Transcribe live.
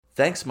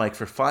Thanks, Mike,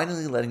 for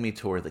finally letting me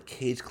tour the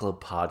Cage Club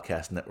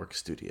Podcast Network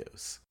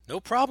studios. No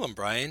problem,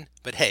 Brian.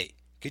 But hey,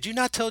 could you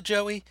not tell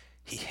Joey?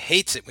 He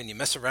hates it when you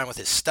mess around with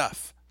his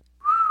stuff.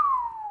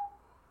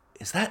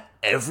 Is that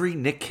every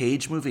Nick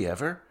Cage movie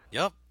ever?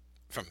 Yup.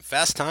 From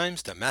Fast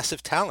Times to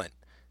Massive Talent.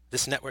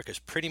 This network is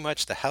pretty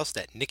much the house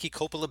that Nicky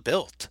Coppola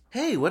built.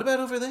 Hey, what about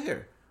over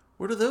there?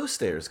 Where do those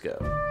stairs go?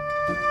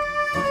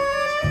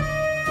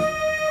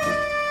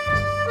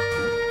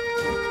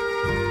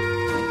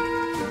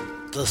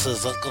 This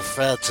is Uncle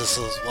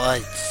Francis's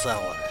Wine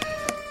Cellar.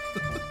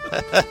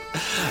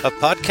 A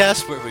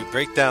podcast where we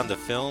break down the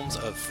films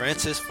of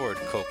Francis Ford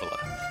Coppola,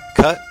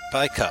 cut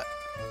by cut.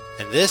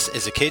 And this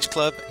is a Cage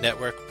Club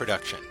Network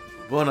production.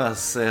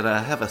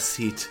 Buonasera, have a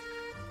seat,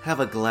 have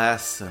a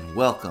glass, and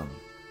welcome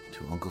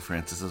to Uncle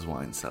Francis's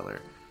Wine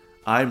Cellar.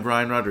 I'm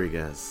Brian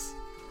Rodriguez.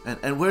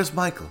 And where's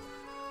Michael?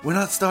 We're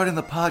not starting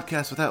the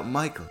podcast without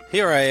Michael.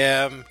 Here I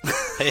am.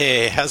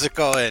 Hey, how's it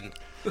going?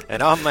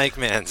 And I'm Mike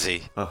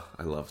Manzi. Oh,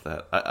 I love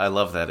that. I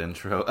love that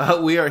intro.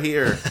 We are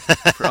here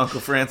for Uncle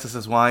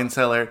Francis's Wine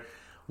Cellar.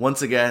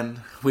 Once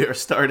again, we are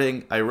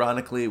starting,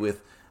 ironically,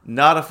 with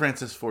not a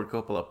Francis Ford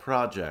Coppola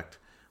project,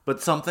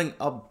 but something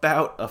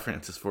about a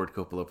Francis Ford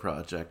Coppola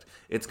project.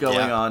 It's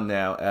going on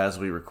now as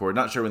we record.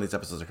 Not sure when these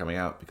episodes are coming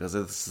out because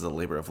this is a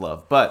labor of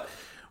love. But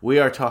we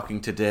are talking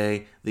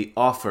today, The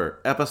Offer,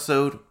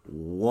 Episode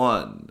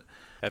 1.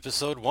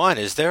 Episode 1.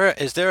 Is there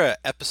a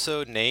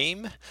episode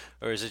name,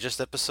 or is it just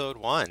Episode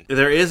 1?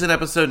 There is an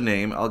episode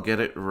name. I'll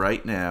get it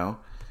right now.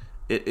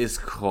 It is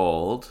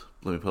called,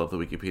 let me pull up the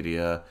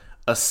Wikipedia,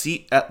 A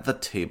Seat at the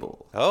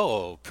Table.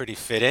 Oh, pretty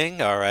fitting.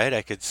 All right,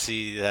 I could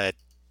see that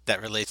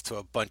relates to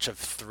a bunch of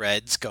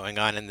threads going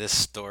on in this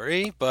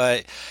story.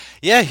 But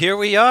yeah, here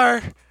we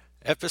are.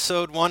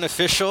 Episode 1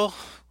 official,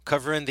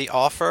 covering The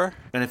Offer.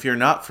 And if you're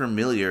not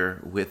familiar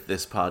with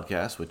this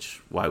podcast,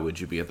 which why would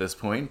you be at this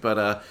point,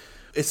 but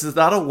this is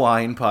not a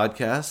wine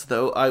podcast,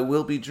 though I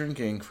will be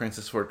drinking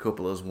Francis Ford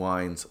Coppola's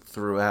wines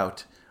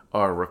throughout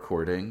our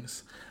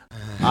recordings.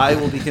 I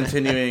will be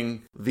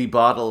continuing the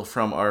bottle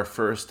from our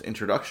first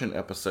introduction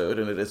episode,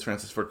 and it is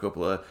Francis Ford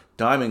Coppola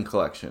Diamond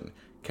Collection,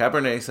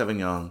 Cabernet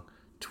Sauvignon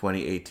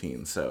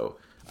 2018. So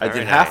I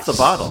did half the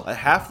bottle.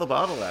 Half the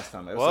bottle last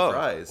time. I was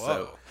surprised. Whoa.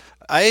 So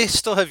I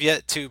still have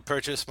yet to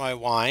purchase my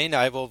wine.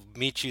 I will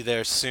meet you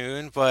there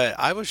soon, but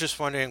I was just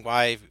wondering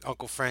why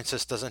Uncle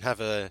Francis doesn't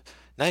have a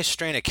nice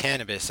strain of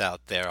cannabis out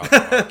there on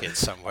the market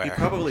somewhere. He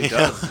probably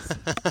does.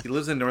 He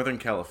lives in Northern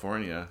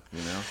California,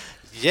 you know?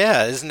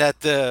 Yeah, isn't that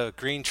the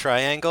Green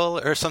Triangle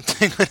or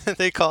something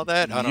they call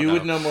that? I don't know. You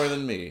would know more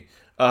than me.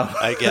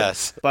 I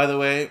guess. By the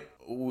way,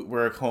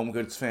 we're a home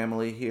goods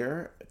family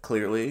here.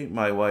 Clearly,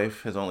 my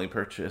wife has only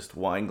purchased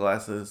wine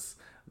glasses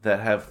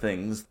that have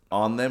things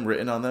on them,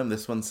 written on them.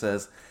 This one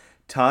says,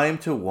 "Time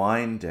to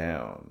wind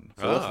down."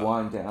 So let's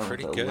wind down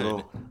pretty with a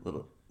good.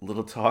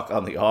 little talk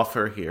on The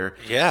Offer here.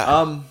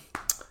 Yeah.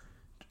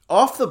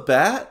 Off the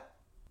bat,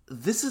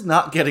 this is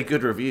not getting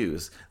good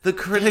reviews. The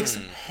critics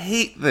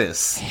hate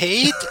this.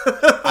 Hate?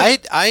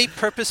 I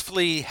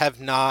purposefully have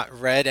not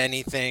read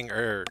anything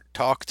or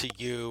talked to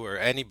you or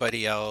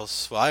anybody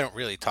else. Well, I don't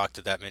really talk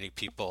to that many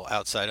people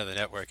outside of the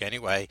network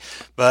anyway.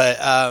 But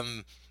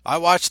I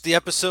watched the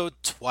episode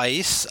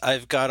twice.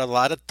 I've got a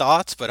lot of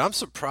thoughts, but I'm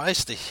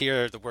surprised to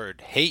hear the word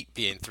hate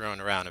being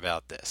thrown around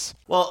about this.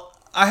 Well,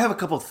 I have a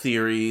couple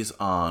theories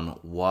on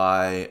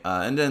why,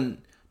 and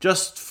then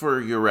just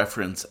for your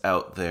reference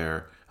out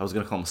there, I was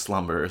going to call them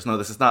slumberers. No,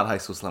 this is not High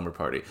School Slumber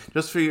Party.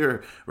 Just for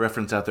your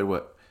reference out there,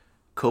 what,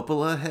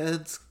 Coppola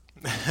heads?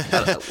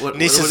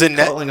 Nieces and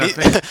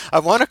nephews. I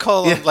want to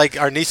call them like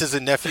our nieces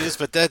and nephews,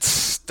 but that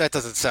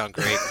doesn't sound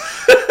great.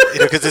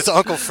 Because it's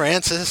Uncle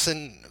Francis,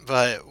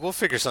 but we'll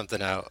figure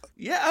something out.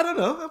 Yeah, I don't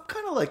know. I'm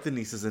kind of like the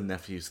nieces and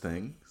nephews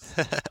thing.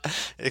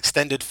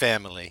 Extended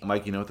family.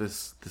 Mike, you know what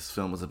this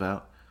film was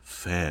about?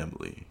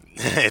 Family.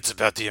 It's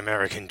about the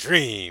American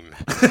dream.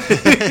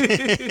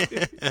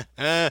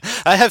 I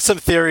have some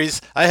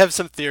theories.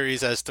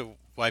 As to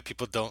why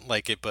people don't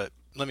like it, but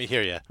let me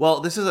hear you. Well,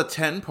 this is a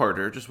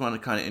 10-parter. Just want to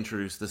kind of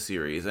introduce the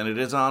series, and it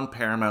is on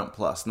Paramount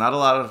Plus. Not a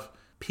lot of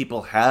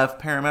people have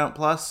Paramount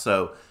Plus,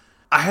 so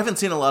I haven't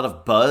seen a lot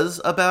of buzz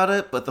about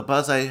it, but the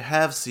buzz I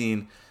have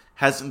seen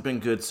hasn't been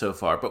good so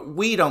far. But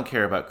we don't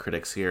care about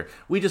critics here.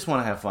 We just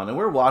want to have fun. And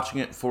we're watching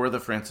it for the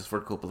Francis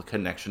Ford Coppola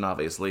connection,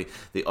 obviously.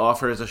 The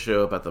Offer is a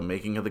show about the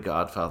making of the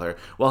Godfather.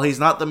 While he's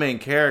not the main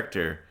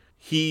character,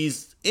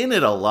 he's in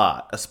it a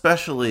lot,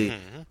 especially,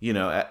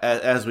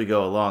 as we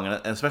go along.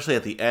 And especially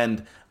at the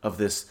end of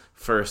this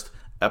first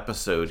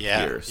episode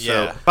here.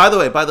 So, by the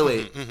way,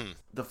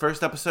 the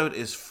first episode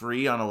is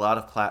free on a lot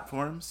of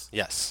platforms.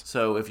 Yes.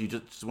 So if you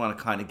just want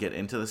to kind of get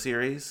into the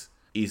series,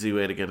 easy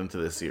way to get into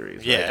this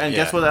series. Right? Yeah. And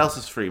guess what else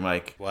is free,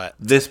 Mike? What?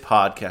 This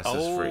podcast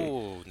is free.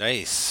 Oh,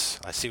 nice.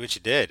 I see what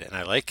you did, and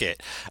I like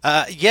it.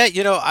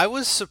 I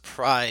was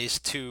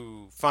surprised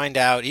to find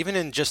out, even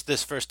in just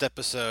this first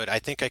episode, I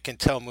think I can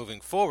tell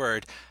moving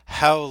forward,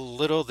 how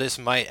little this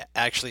might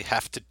actually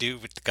have to do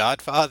with The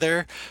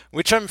Godfather,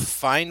 which I'm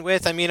fine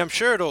with. I mean, I'm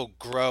sure it'll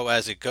grow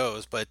as it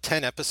goes, but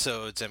 10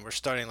 episodes and we're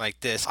starting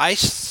like this.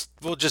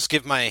 Will just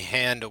give my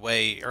hand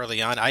away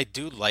early on. I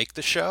do like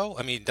the show.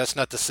 I mean, that's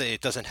not to say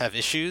it doesn't have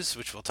issues,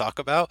 which we'll talk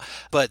about,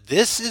 but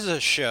this is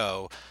a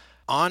show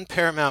on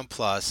Paramount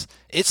Plus.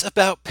 It's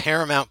about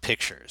Paramount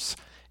Pictures.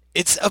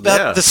 It's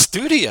about the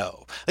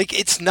studio. Like,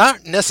 it's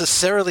not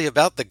necessarily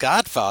about The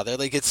Godfather.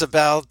 Like, it's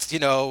about, you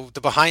know, the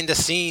behind the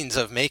scenes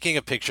of making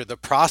a picture, the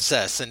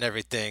process and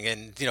everything.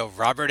 And, you know,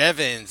 Robert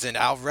Evans and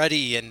Al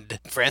Ruddy and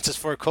Francis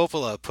Ford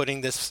Coppola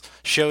putting this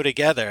show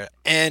together.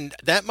 And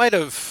that might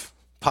have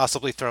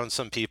possibly thrown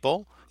some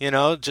people, you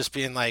know, just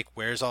being like,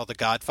 where's all The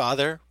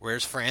Godfather?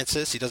 Where's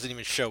Francis? He doesn't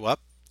even show up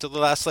till the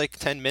last, like,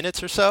 10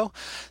 minutes or so.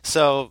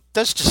 So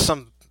that's just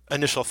some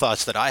initial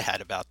thoughts that I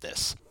had about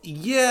this.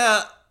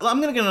 Yeah,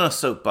 I'm going to get on a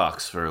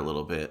soapbox for a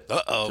little bit.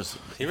 Uh-oh. Just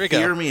here we go.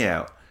 Hear me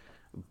out.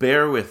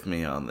 Bear with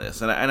me on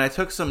this. And I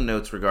took some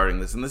notes regarding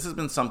this, and this has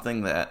been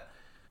something that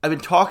I've been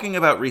talking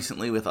about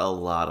recently with a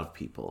lot of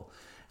people.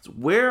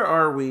 Where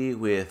are we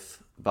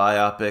with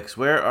biopics?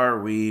 Where are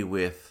we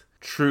with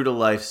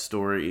true-to-life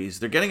stories?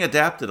 They're getting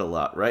adapted a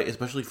lot, right?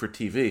 Especially for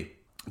TV.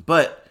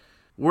 But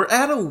we're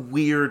at a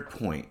weird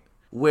point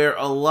where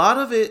a lot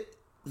of it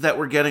that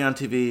we're getting on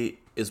TV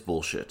is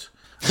bullshit.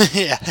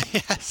 Yeah,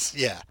 yes,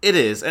 yeah. It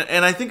is.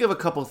 And I think of a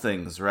couple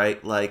things,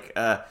 right? Like,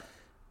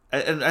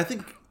 and I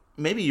think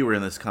maybe you were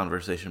in this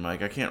conversation,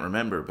 Mike. I can't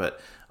remember.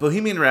 But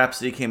Bohemian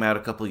Rhapsody came out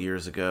a couple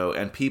years ago,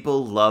 and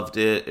people loved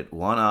it. It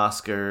won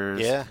Oscars.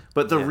 Yeah.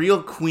 But the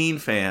real Queen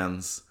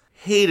fans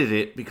hated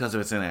it because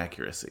of its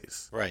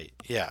inaccuracies. Right,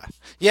 yeah.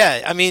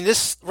 Yeah, I mean,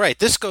 this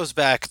goes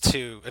back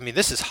to, I mean,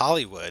 this is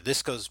Hollywood.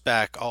 This goes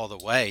back all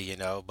the way, you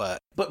know, but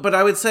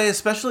I would say,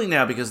 especially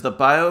now, because the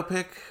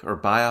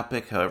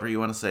biopic, however you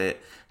want to say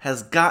it,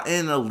 has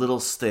gotten a little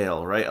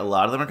stale, right? A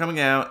lot of them are coming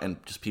out, and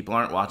just people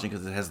aren't watching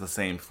because it has the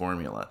same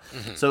formula.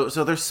 Mm-hmm.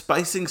 So they're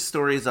spicing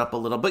stories up a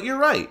little. But you're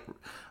right.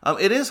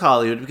 It is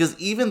Hollywood, because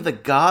even The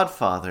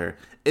Godfather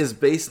is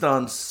based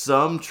on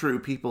some true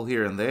people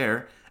here and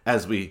there,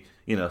 as we,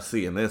 you know,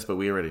 see in this, but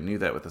we already knew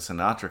that with the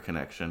Sinatra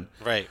connection.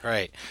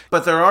 Right.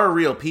 But there are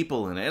real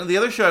people in it. And the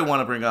other show I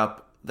want to bring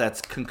up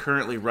that's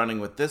concurrently running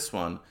with this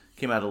one,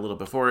 came out a little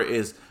before,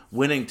 is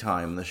Winning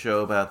Time, the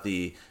show about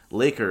the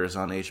Lakers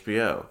on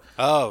HBO.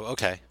 Oh,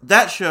 okay.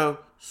 That show,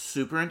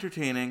 super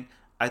entertaining.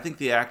 I think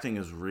the acting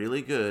is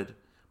really good,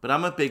 but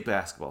I'm a big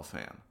basketball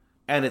fan.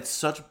 And it's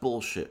such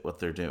bullshit what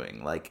they're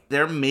doing. Like,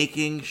 they're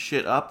making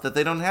shit up that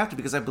they don't have to,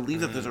 because I believe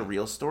that there's a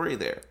real story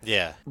there.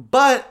 Yeah.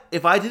 But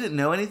if I didn't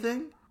know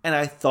anything, and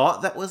I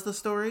thought that was the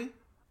story,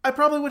 I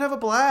probably would have a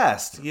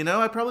blast, you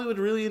know? I probably would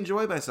really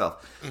enjoy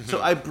myself. Mm-hmm.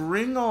 So I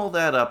bring all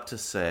that up to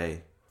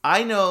say,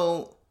 I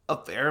know a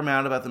fair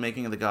amount about the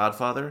making of The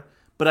Godfather,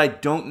 but I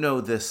don't know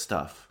this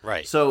stuff.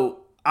 Right.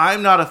 So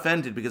I'm not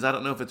offended because I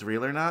don't know if it's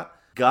real or not.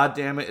 God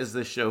damn it, is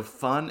this show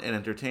fun and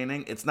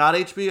entertaining? It's not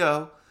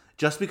HBO.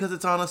 Just because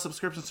it's on a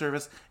subscription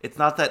service, it's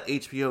not that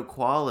HBO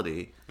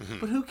quality. Mm-hmm.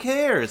 But who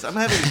cares? I'm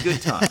having a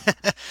good time.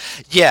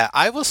 Yeah,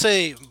 I will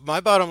say my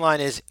bottom line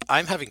is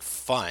I'm having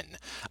fun.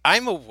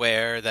 I'm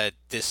aware that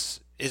this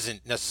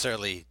isn't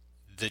necessarily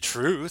the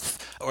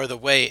truth or the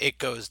way it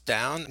goes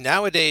down.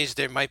 Nowadays,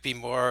 there might be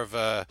more of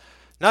a,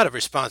 not a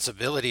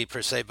responsibility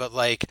per se, but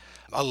like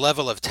a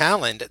level of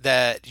talent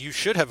that you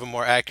should have a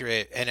more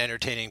accurate and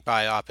entertaining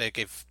biopic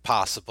if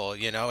possible,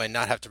 you know, and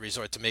not have to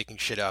resort to making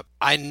shit up.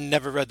 I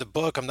never read the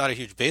book. I'm not a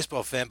huge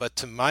baseball fan, but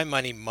to my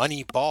money,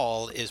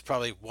 Moneyball is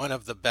probably one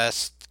of the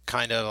best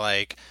kind of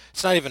like,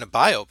 it's not even a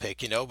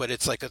biopic, you know, but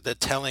it's like the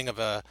telling of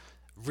a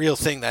real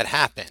thing that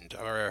happened,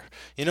 or,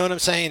 you know what I'm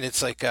saying?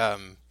 It's like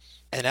an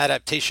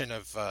adaptation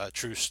of a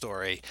true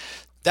story.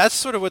 That's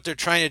sort of what they're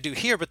trying to do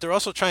here, but they're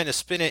also trying to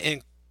spin it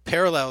in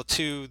parallel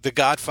to The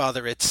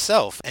Godfather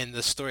itself and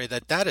the story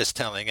that is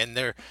telling, and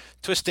they're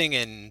twisting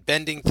and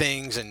bending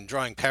things and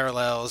drawing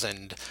parallels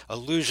and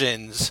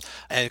allusions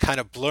and kind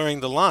of blurring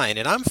the line,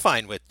 and I'm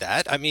fine with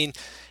that. I mean,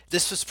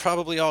 this was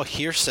probably all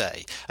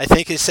hearsay. I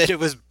think they said it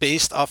was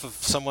based off of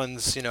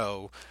someone's, you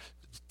know,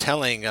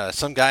 telling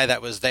some guy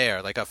that was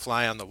there, like a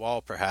fly on the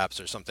wall perhaps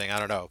or something. I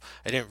don't know.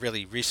 I didn't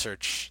really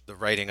research the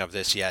writing of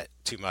this yet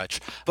too much,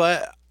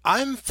 but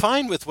I'm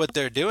fine with what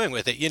they're doing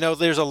with it. You know,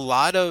 there's a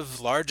lot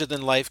of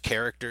larger-than-life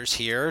characters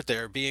here.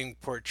 They're being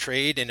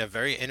portrayed in a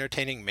very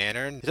entertaining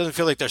manner. It doesn't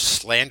feel like they're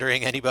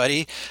slandering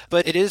anybody,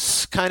 but it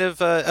is kind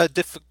of a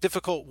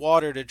difficult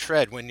water to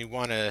tread when you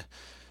want to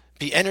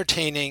be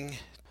entertaining,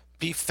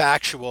 be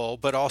factual,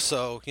 but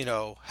also, you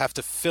know, have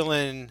to fill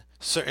in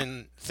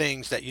certain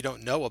things that you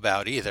don't know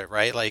about either,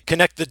 right? Like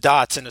connect the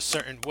dots in a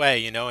certain way,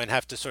 you know, and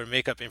have to sort of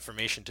make up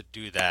information to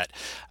do that.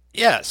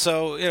 Yeah,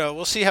 so, you know,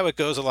 we'll see how it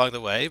goes along the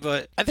way,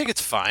 but I think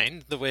it's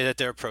fine the way that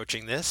they're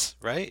approaching this,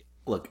 right?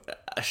 Look,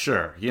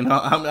 sure, you know,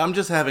 I'm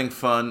just having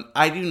fun.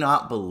 I do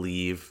not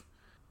believe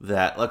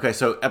that, okay,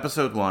 so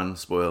episode 1,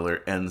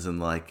 spoiler, ends in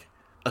like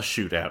a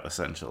shootout,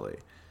 essentially.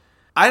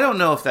 I don't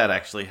know if that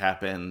actually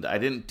happened. I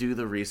didn't do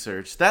the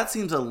research. That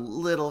seems a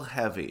little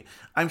heavy.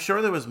 I'm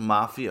sure there was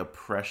mafia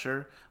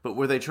pressure, but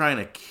were they trying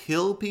to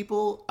kill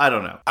people? I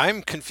don't know.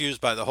 I'm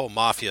confused by the whole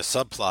mafia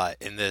subplot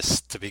in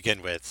this to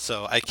begin with,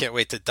 so I can't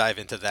wait to dive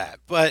into that.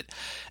 But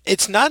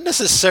it's not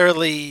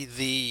necessarily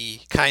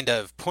the kind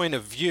of point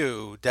of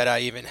view that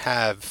I even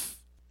have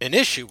an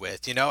issue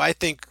with. I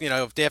think,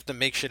 if they have to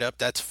make shit up,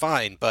 that's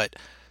fine. But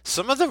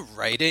some of the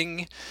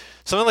writing,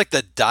 some of like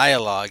the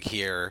dialogue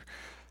here,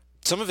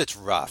 some of it's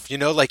rough,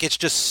 like it's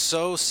just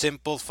so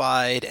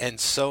simplified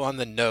and so on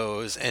the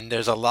nose. And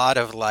there's a lot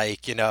of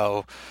like,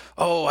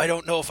 oh, I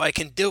don't know if I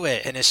can do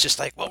it. And it's just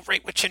like, well,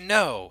 write what you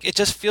know. It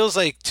just feels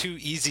like too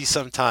easy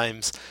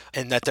sometimes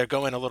and that they're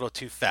going a little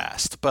too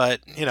fast.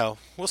 But,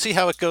 we'll see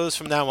how it goes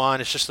from now on.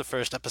 It's just the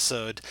first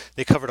episode.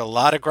 They covered a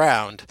lot of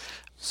ground.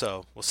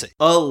 So we'll see.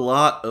 A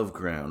lot of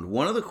ground.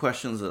 One of the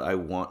questions that I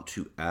want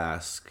to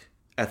ask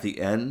at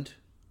the end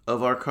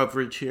of our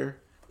coverage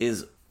here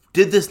is,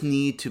 did this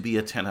need to be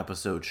a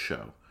 10-episode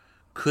show?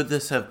 Could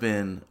this have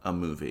been a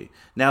movie?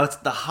 Now, it's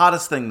the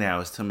hottest thing now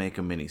is to make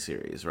a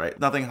miniseries, right?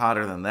 Nothing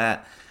hotter than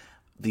that.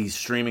 These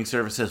streaming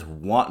services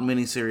want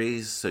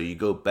miniseries, so you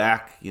go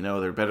back,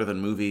 they're better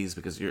than movies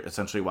because you're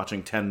essentially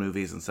watching 10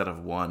 movies instead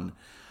of one.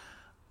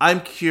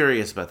 I'm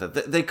curious about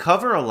that. They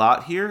cover a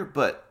lot here,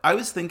 but I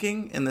was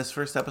thinking in this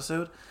first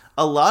episode,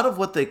 a lot of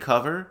what they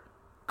cover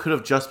could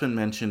have just been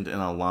mentioned in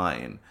a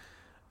line.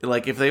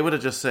 Like, if they would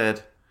have just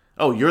said,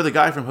 oh, you're the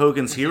guy from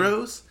Hogan's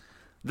Heroes?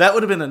 That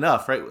would have been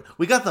enough, right?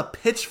 We got the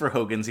pitch for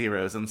Hogan's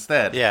Heroes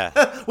instead. Yeah.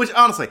 Which,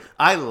 honestly,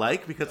 I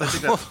like because I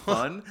think that's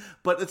fun.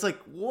 But it's like,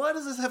 what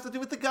does this have to do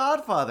with The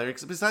Godfather?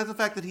 Besides the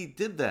fact that he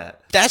did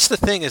that. That's the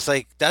thing, is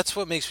like, that's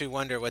what makes me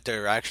wonder what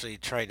they're actually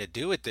trying to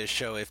do with this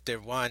show. If they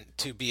want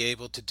to be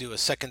able to do a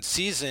second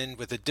season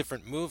with a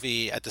different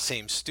movie at the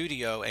same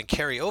studio and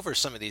carry over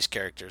some of these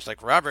characters.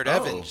 Like Robert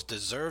Evans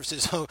deserves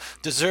his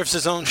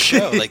own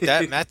show. Like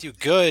that Matthew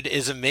Goode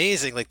is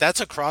amazing. Like that's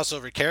a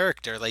crossover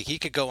character. Like he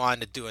could go on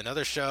to do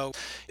another show.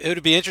 It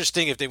would be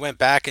interesting if they went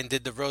back and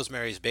did the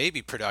Rosemary's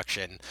Baby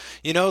production.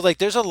 Like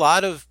there's a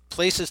lot of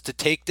places to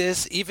take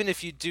this, even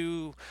if you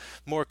do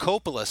more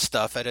Coppola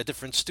stuff at a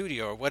different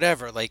studio or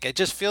whatever. Like I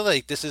just feel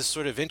like this is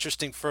sort of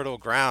interesting fertile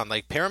ground.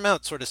 Like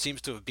Paramount sort of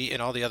seems to have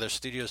beaten all the other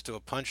studios to a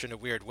punch in a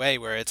weird way,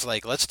 where it's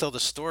like, let's tell the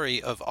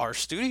story of our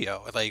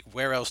studio, like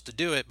where else to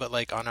do it but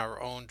like on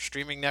our own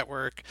streaming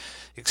network,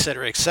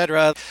 etc.,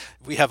 etc.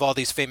 We have all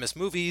these famous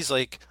movies,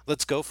 like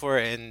let's go for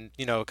it and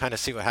kind of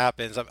see what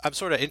happens. I'm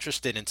sort of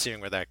interested in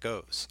seeing where that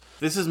goes.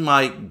 This is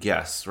my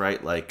guess,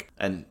 right? Like,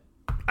 and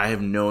I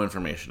have no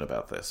information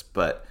about this,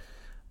 but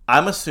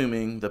I'm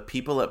assuming the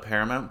people at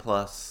Paramount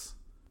Plus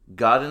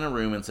got in a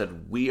room and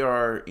said, we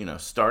are,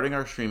 starting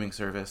our streaming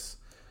service.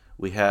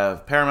 We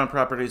have Paramount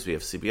properties, we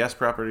have CBS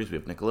properties, we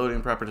have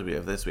Nickelodeon properties, we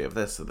have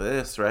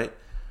this, right?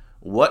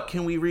 What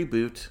can we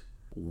reboot?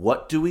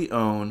 What do we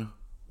own?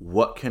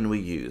 What can we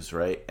use,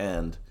 right?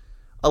 And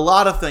a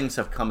lot of things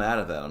have come out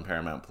of that on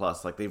Paramount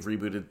Plus. Like they've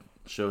rebooted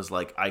shows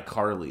like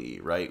iCarly,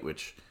 right?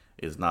 Which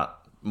is not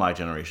my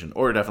generation,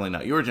 or definitely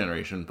not your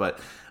generation, but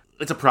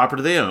it's a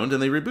property they owned and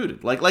they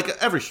rebooted, like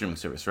every streaming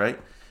service, right?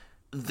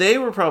 They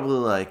were probably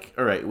like,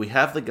 all right, we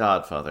have The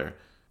Godfather.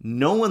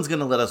 No one's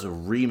going to let us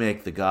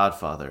remake The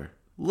Godfather.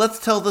 Let's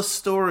tell the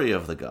story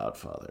of The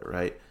Godfather,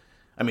 right?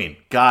 I mean,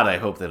 God, I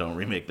hope they don't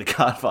remake The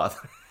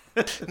Godfather.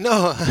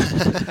 No,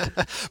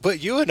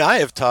 but you and I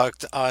have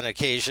talked on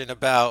occasion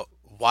about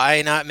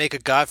why not make a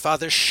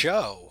Godfather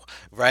show,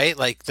 right?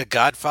 Like the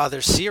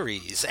Godfather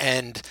series,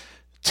 and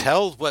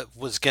tell what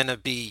was going to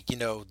be,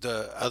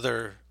 the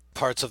other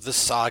parts of the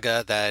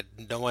saga that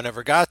no one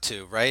ever got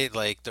to, right?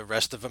 Like the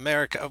rest of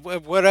America,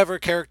 whatever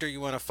character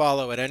you want to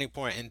follow at any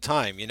point in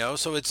time,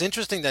 So it's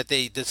interesting that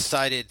they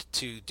decided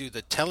to do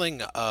the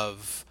telling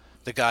of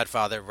The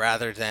Godfather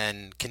rather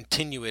than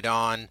continue it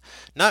on,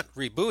 not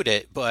reboot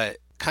it, but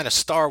kind of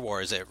Star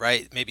Wars it,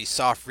 right? Maybe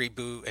soft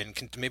reboot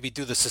and maybe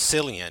do the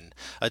Sicilian,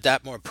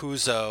 adapt more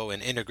Puzo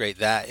and integrate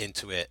that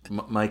into it.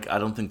 Mike, I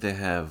don't think they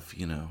have,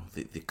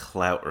 the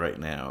clout right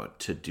now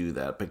to do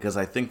that, because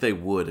I think they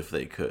would if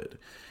they could.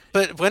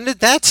 But when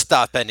did that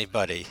stop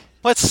anybody?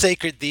 What's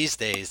sacred these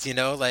days?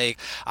 Like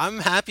I'm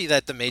happy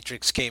that The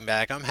Matrix came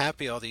back. I'm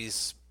happy all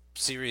these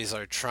series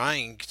are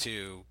trying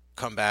to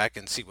come back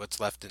and see what's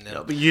left in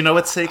them. But you know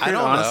what's sacred,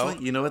 honestly?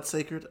 Know. You know what's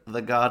sacred?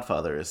 The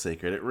Godfather is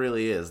sacred. It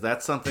really is.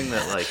 That's something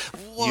that, like,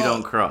 you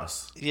don't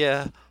cross.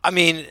 Yeah. I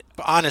mean,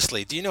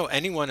 honestly, do you know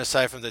anyone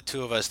aside from the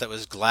two of us that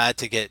was glad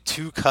to get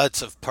 2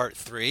 cuts of part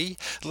 3?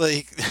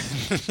 Like,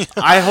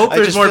 I hope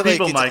there's more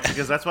people, like Mike,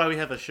 because that's why we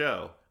have a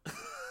show.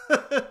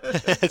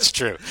 That's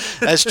true.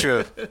 That's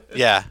true.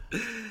 Yeah.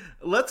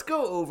 Let's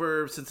go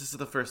over, since this is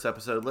the first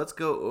episode, let's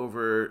go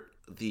over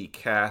the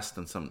cast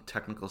and some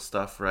technical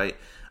stuff, right?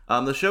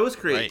 The show was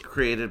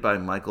created by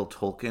Michael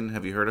Tolkien.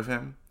 Have you heard of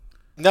him?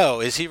 No.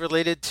 Is he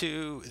related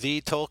to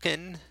the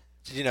Tolkien?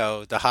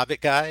 The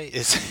Hobbit guy?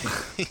 Is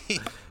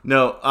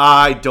No,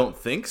 I don't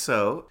think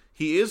so.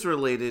 He is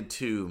related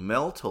to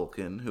Mel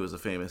Tolkien, who is a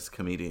famous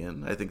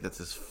comedian. I think that's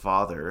his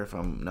father, if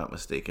I'm not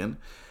mistaken.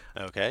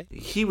 Okay.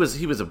 He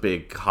was a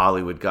big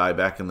Hollywood guy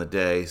back in the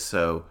day,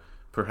 so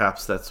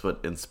perhaps that's what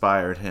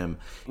inspired him.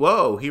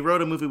 Whoa, he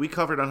wrote a movie we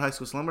covered on High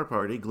School Slumber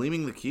Party,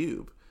 Gleaming the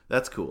Cube.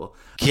 That's cool.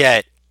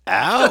 Get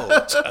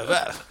out.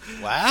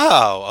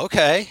 Wow.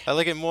 Okay. I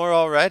like it more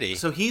already.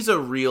 So he's a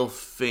real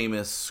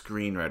famous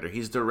screenwriter.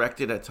 He's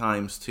directed at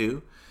times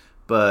too,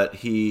 but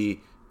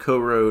he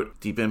co-wrote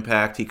Deep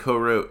Impact. He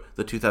co-wrote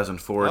the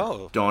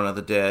 2004 Dawn of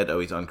the Dead. Oh,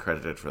 he's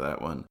uncredited for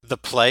that one. The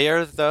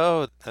Player,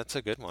 though, that's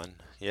a good one.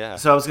 Yeah.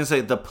 So I was going to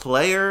say, The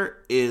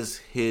Player is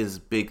his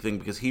big thing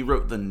because he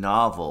wrote the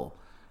novel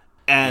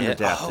and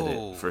adapted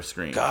it for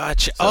screen.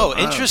 Gotcha. So,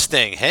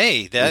 interesting.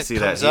 Hey, that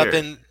comes up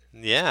in...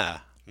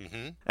 Yeah.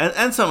 Mm-hmm.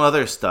 And some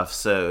other stuff.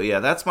 So, yeah,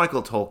 that's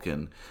Michael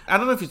Tolkien. I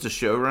don't know if he's a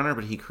showrunner,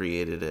 but he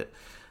created it.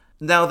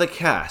 Now, the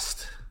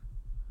cast.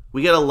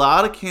 We get a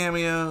lot of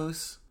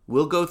cameos.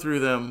 We'll go through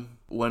them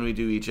when we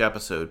do each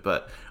episode.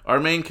 But our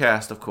main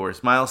cast, of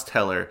course, Miles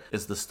Teller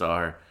is the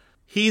star.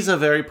 He's a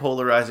very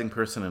polarizing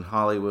person in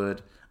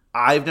Hollywood.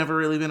 I've never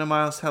really been a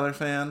Miles Teller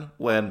fan.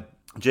 When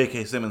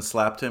J.K. Simmons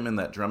slapped him in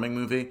that drumming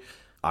movie,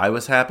 I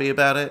was happy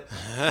about it.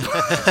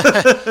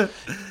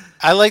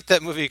 I like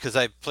that movie because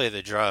I play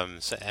the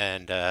drums,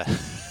 and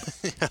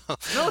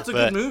No, it's a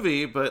good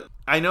movie, but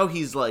I know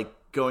he's like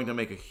going to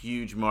make a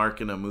huge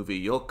mark in a movie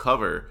you'll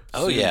cover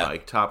soon,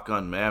 like Top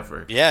Gun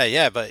Maverick.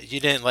 Yeah, but you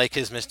didn't like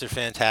his Mr.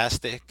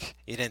 Fantastic?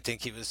 You didn't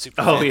think he was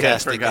super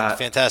fantastic in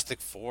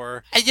Fantastic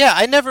Four? Yeah,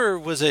 I never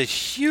was a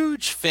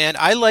huge fan.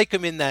 I like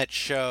him in that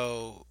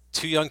show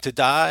Too Young to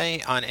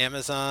Die on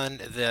Amazon,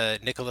 the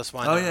Nicholas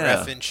Winding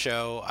Refn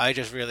show. I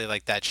just really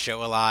like that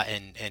show a lot,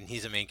 and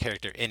he's a main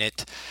character in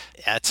it.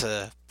 That's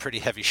a pretty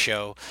heavy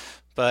show.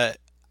 But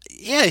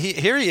yeah,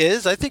 here he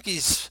is. I think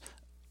he's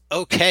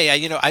okay.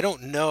 I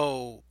don't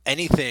know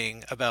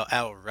anything about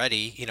Al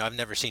Ruddy. I've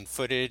never seen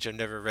footage. I've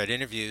never read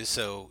interviews,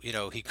 so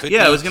he could.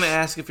 Yeah, I was going to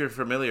ask if you're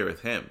familiar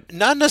with him.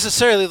 Not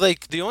necessarily.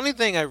 Like, the only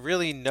thing I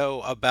really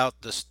know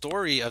about the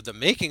story of the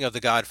making of The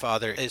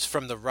Godfather is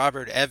from the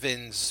Robert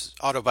Evans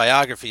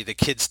autobiography, The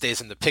Kid Stays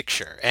in the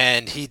Picture,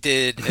 and he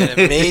did an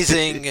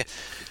amazing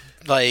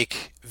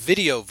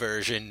video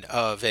version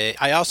of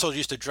it. I also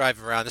used to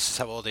drive around. This is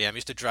how old I am. I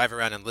used to drive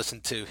around and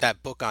listen to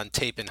that book on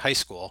tape in high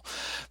school.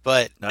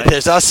 But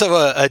There's also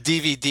a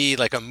DVD,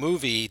 like a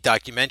movie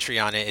documentary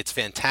on it. It's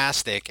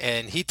fantastic,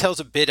 and he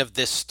tells a bit of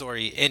this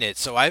story in it.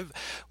 So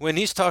when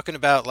he's talking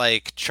about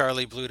like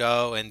Charlie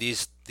Bluto and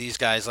these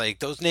guys, like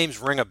those names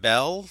ring a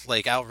bell,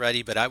 like Al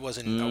Ruddy, but I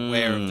wasn't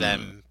aware of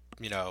them,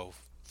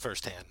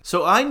 firsthand.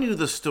 So I knew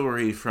the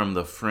story from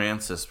the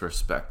Francis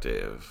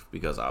perspective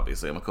because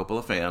obviously I'm a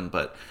Coppola fan,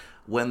 but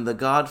when The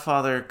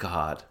Godfather,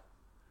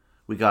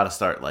 we got to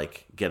start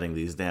getting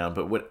these down,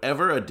 but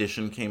whatever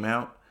edition came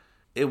out,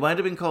 it might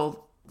have been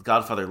called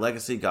Godfather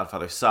Legacy,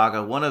 Godfather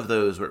Saga, one of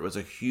those where it was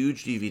a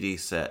huge DVD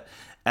set,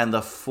 and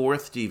the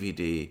fourth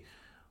DVD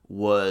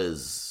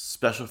was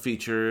special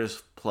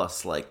features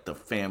plus the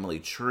family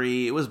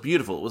tree. It was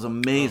beautiful. It was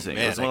amazing.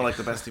 It was one of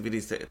the best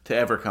DVDs to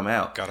ever come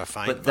out. Gotta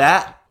find But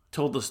that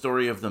told the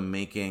story of the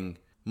making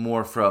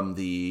more from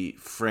the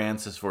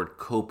Francis Ford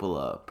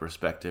Coppola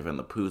perspective and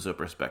the Puzo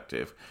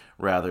perspective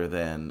rather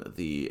than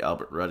the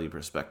Albert Ruddy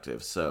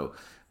perspective. So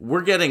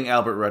we're getting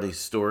Albert Ruddy's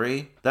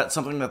story. That's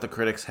something that the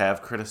critics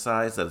have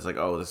criticized, that it's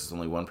this is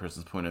only one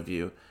person's point of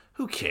view.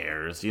 Who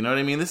cares? You know what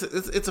I mean? It's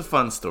a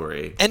fun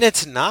story. And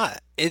it's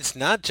not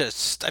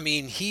just,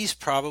 he's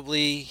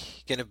probably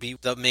going to be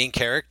the main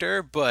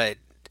character, but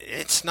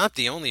it's not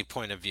the only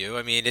point of view.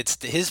 It's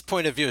his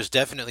point of view is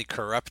definitely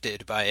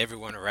corrupted by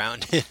everyone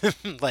around him,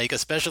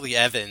 especially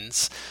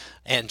Evans,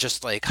 and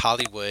just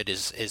Hollywood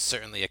is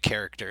certainly a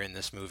character in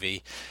this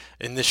movie,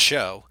 in this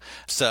show.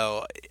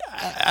 So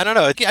I don't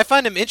know. I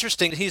find him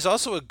interesting. He's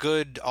also a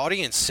good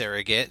audience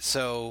surrogate.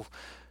 So,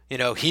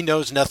 he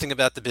knows nothing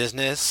about the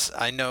business.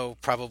 I know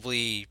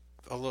probably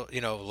a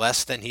little,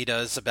 less than he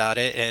does about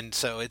it, and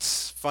so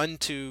it's fun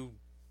to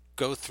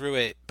go through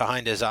it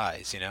behind his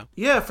eyes,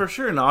 Yeah, for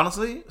sure. And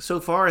honestly,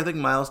 so far, I think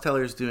Miles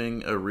Teller is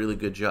doing a really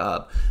good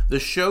job. The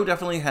show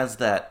definitely has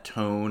that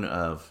tone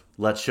of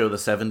let's show the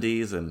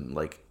 70s and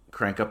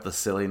crank up the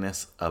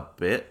silliness a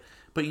bit.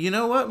 But you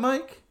know what,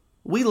 Mike?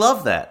 We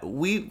love that.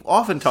 We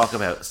often talk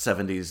about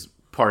 70s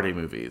party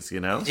movies,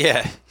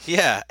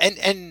 Yeah.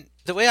 And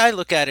the way I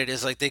look at it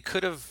is they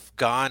could have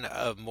gone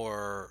a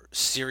more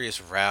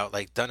serious route,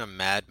 done a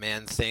Mad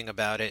Men thing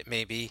about it,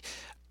 maybe.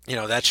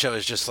 That show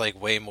is just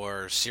way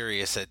more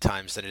serious at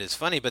times than it is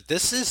funny, but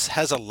this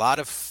has a lot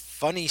of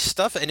funny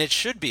stuff, and it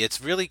should be.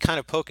 It's really kind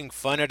of poking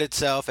fun at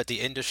itself, at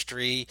the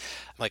industry.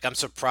 I'm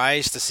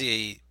surprised to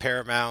see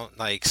Paramount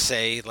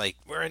say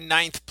we're in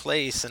 9th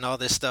place and all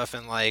this stuff,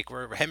 and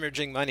we're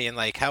hemorrhaging money, and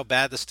how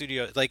bad the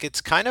studio.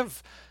 It's kind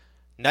of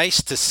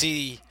nice to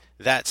see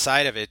that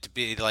side of it, to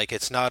be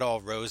it's not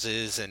all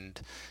roses, and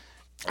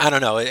I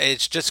don't know.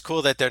 It's just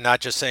cool that they're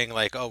not just saying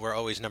oh, we're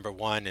always number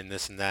one and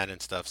this and that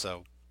and stuff.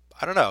 So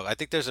I don't know. I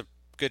think there's a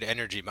good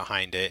energy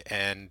behind it,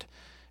 and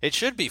it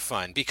should be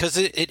fun because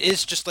it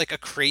is just a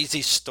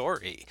crazy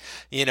story,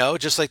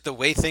 just the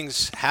way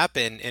things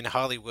happen in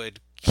Hollywood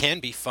can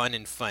be fun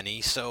and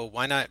funny. So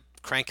why not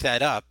crank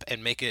that up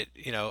and make it,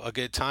 a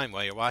good time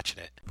while you're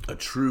watching it. A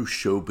true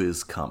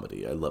showbiz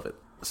comedy. I love it.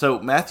 So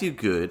Matthew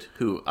Goode,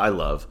 who I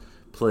love,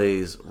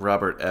 plays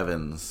Robert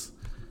Evans,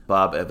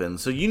 Bob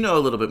Evans. So you know a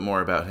little bit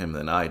more about him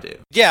than I do.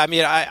 Yeah, I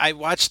mean, I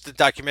watched the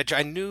documentary.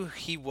 I knew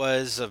he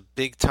was a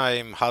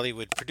big-time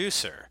Hollywood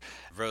producer.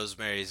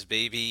 Rosemary's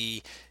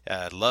Baby,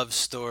 Love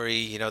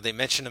Story. They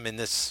mention him in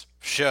this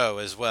show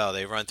as well.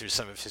 They run through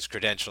some of his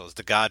credentials.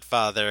 The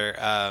Godfather.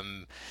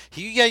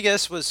 He, I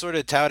guess, was sort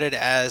of touted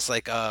as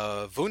like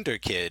a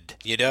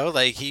wunderkid.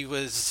 Like he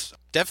was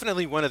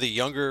definitely one of the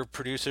younger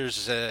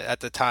producers at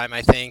the time,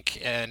 I think,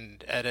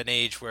 and at an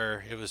age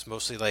where it was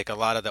mostly like a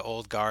lot of the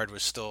old guard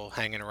was still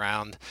hanging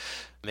around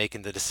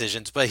making the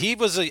decisions. But he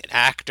was an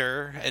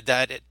actor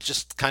that it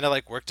just kind of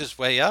like worked his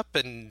way up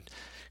and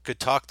could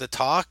talk the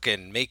talk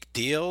and make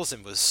deals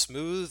and was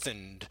smooth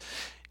and,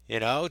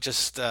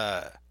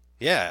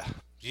 yeah.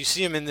 You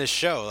see him in this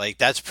show. Like,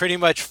 that's pretty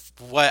much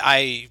what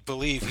I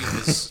believe he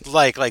was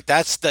like. Like,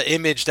 that's the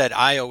image that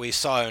I always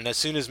saw. And as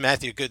soon as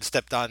Matthew Goode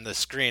stepped on the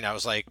screen, I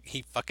was like,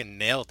 he fucking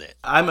nailed it.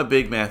 I'm a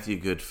big Matthew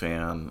Goode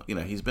fan.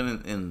 He's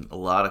been in a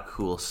lot of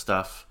cool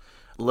stuff.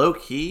 Low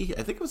key,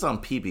 I think it was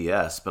on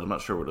PBS, but I'm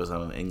not sure what it was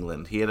on in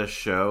England. He had a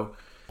show.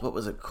 What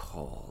was it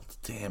called?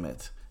 Damn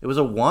it. It was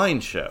a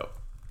wine show.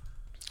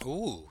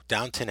 Ooh,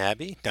 Downton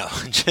Abbey? No,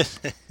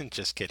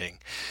 just kidding.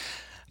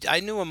 I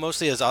knew him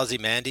mostly as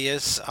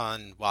Ozymandias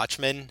on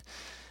Watchmen.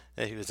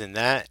 He was in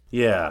that.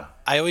 Yeah.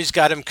 I always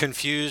got him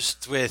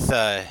confused with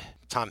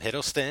Tom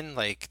Hiddleston.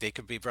 Like, they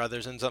could be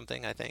brothers in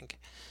something, I think.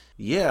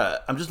 Yeah,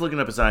 I'm just looking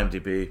up his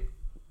IMDb.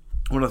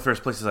 One of the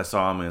first places I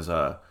saw him is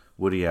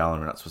Woody Allen.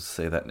 We're not supposed to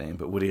say that name,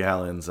 but Woody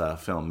Allen's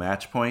film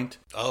Match Point.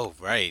 Oh,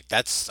 right.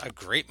 That's a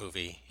great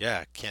movie.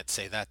 Yeah, can't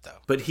say that, though.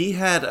 But he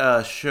had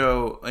a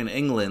show in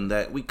England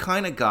that we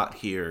kind of got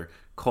here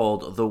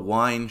called The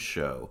Wine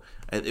Show.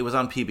 It was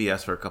on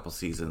PBS for a couple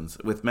seasons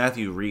with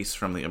Matthew Rhys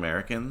from The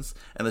Americans,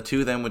 and the two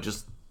of them would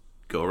just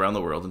go around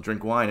the world and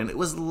drink wine, and it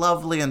was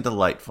lovely and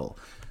delightful.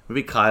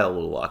 Maybe Kyle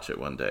will watch it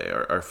one day,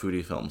 our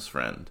Foodie Films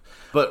friend.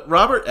 But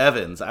Robert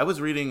Evans, I was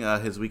reading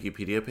his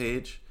Wikipedia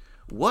page.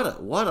 What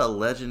a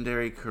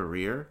legendary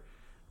career.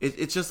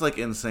 It's just like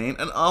insane.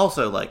 And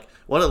also like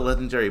what a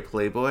legendary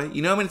playboy.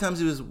 You know how many times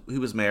he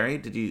was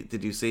married?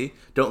 Did you see?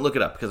 Don't look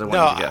it up because I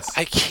want you to guess.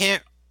 I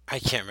can't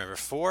remember.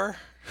 4?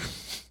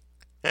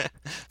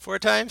 4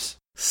 times?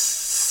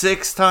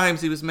 6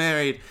 times he was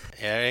married.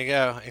 There you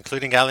go,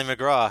 including Ally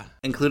McGraw.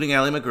 Including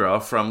Ally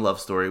McGraw from Love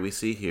Story we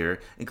see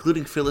here.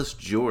 Including Phyllis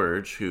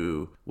George,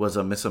 who was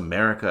a Miss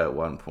America at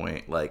one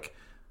point. Like,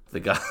 the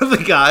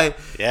guy.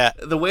 Yeah.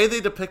 The way they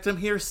depict him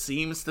here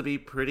seems to be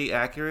pretty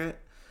accurate.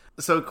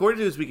 So according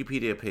to his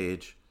Wikipedia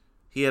page,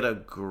 he had a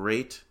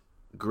great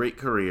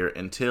career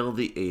until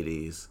the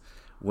 80s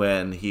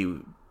when he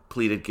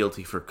pleaded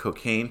guilty for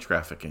cocaine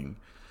trafficking,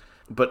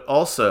 but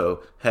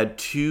also had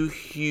 2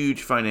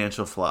 huge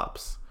financial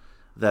flops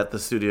that the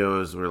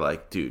studios were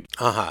like, dude,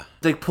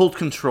 they pulled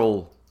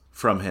control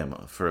from him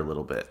for a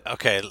little bit.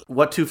 Okay.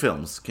 What 2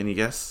 films? Can you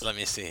guess? Let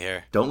me see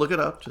here. Don't look it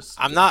up.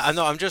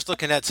 I'm just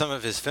looking at some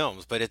of his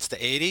films, but it's the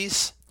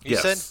 80s, you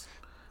said?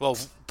 Well,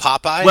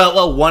 Popeye?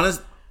 Well,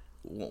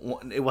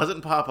 it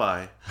wasn't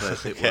Popeye,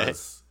 but it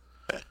was.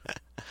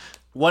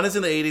 One is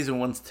in the 80s and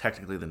one's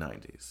technically the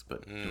 90s,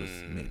 but it was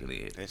maybe the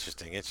 80s.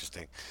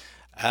 Interesting.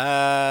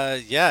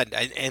 Yeah,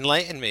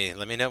 enlighten me.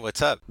 Let me know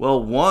what's up.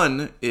 Well,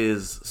 one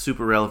is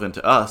super relevant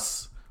to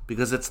us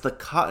because it's The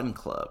Cotton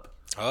Club.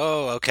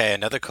 Oh, okay.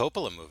 Another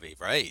Coppola movie,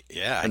 right?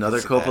 Yeah. Another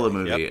Coppola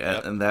movie,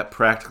 Yep. and that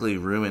practically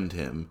ruined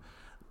him.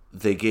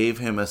 They gave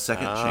him a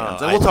second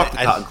chance. And we'll talk to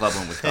Cotton Club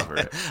when we cover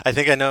it. I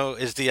think I know.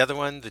 Is the other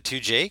one The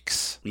Two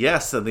Jakes?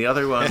 Yes, and the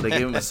other one, they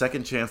gave him a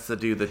second chance to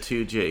do The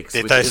Two Jakes,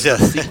 which is a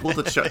sequel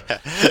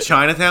to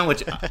Chinatown,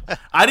 which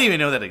I didn't even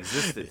know that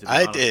existed.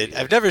 I did.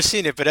 I've never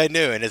seen it, but I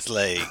knew. And it's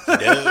like,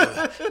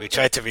 we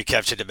tried to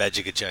recapture the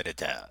magic of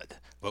Chinatown.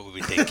 What were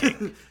we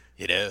thinking?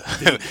 Should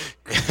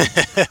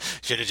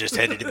have just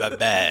handed him my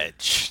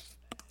badge.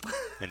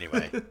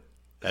 Anyway,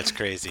 that's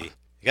crazy.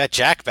 You got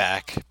Jack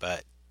back,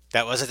 but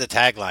that wasn't the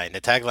tagline.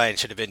 The tagline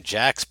should have been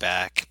Jack's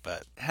back,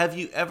 but... Have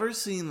you ever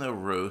seen the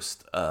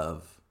roast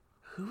of...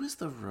 Who is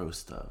the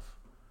roast of?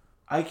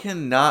 I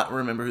cannot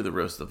remember who the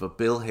roast of, but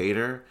Bill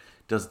Hader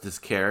does this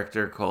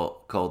character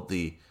called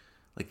the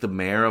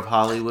mayor of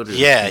Hollywood or the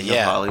king of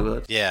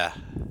Hollywood. Yeah.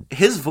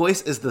 His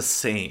voice is the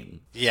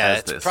same. Yeah,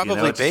 it's this,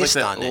 probably It's based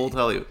like on old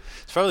Hollywood.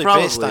 It's probably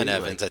based on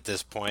Evans at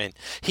this point.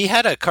 He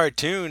had a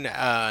cartoon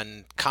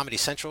on Comedy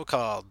Central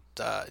called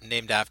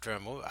named after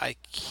him. I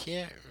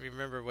can't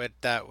remember what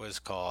that was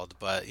called,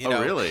 but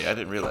Oh, really? I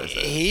didn't realize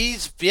that.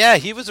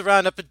 He was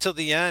around up until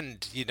the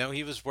end.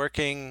 He was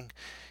working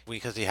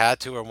because he had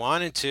to or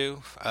wanted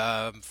to,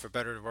 for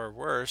better or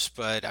worse.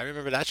 But I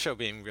remember that show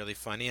being really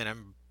funny, and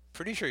I'm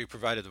pretty sure he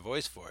provided the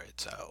voice for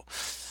it. So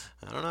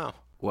I don't know.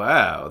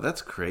 Wow,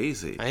 that's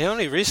crazy. I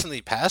only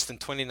recently passed in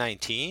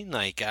 2019.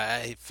 Like,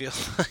 I feel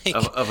like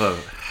of a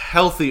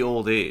healthy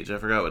old age. I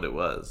forgot what it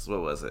was.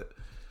 What was it?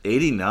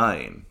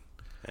 89.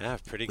 Yeah,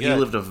 pretty good. He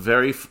lived a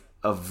very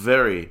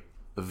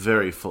a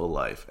very full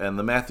life. And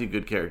the Matthew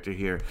Goode character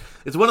here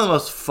is one of the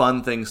most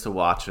fun things to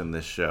watch in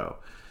this show.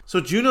 So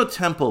Juno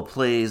Temple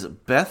plays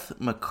Beth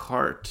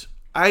McCart.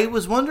 I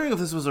was wondering if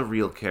this was a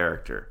real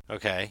character.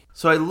 Okay.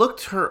 So I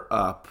looked her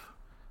up,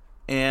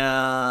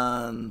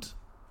 and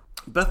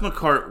Beth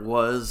McCart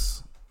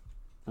was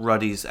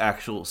Ruddy's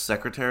actual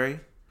secretary.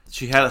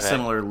 She had a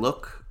similar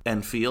look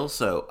and feel,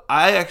 so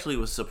I actually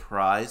was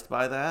surprised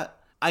by that.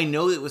 I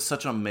know it was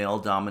such a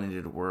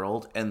male-dominated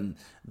world, and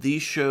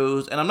these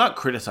shows, and I'm not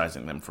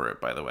criticizing them for it,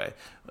 by the way,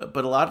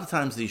 but a lot of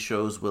times these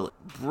shows will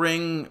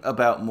bring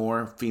about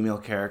more female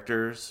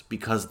characters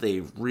because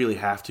they really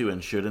have to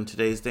and should in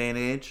today's day and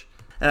age.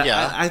 And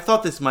yeah. I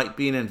thought this might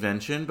be an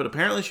invention, but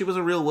apparently she was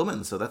a real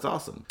woman, so that's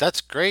awesome.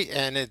 That's great,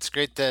 and it's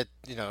great that,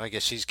 I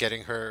guess she's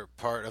getting her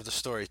part of the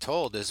story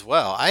told as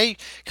well. I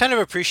kind of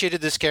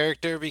appreciated this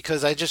character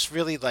because I just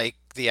really like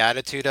the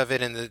attitude of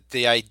it and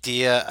the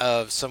idea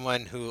of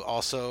someone who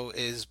also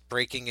is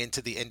breaking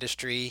into the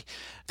industry.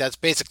 That's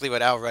basically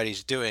what Al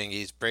Ruddy's doing.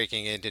 He's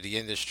breaking into the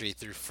industry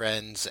through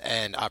friends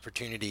and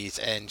opportunities,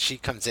 and she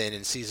comes in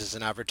and sees as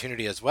an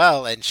opportunity as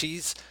well, and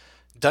she's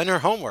done her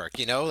homework,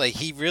 like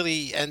he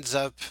really ends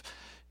up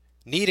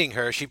needing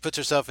her. She puts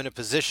herself in a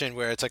position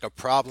where it's like a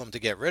problem to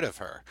get rid of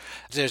her.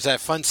 There's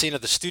that fun scene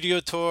of the studio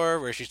tour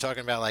where she's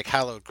talking about like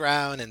hallowed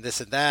ground and this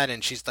and that,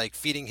 and she's like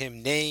feeding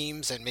him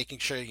names and making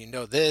sure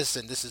this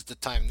and this is the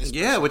time this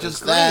which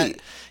is that.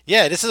 great.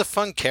 Yeah, this is a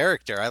fun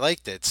character. I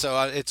liked it.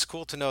 So it's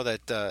cool to know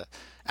that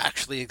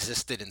actually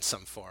existed in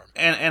some form.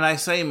 And I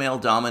say male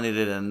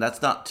dominated, and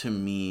that's not to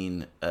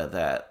mean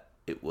that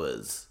it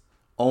was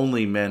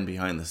only men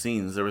behind the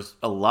scenes. There was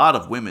a lot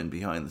of women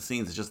behind the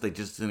scenes. It's just they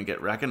just didn't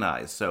get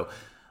recognized. So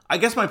I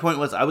guess my point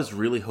was I was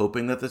really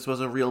hoping that this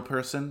was a real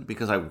person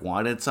because I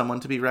wanted someone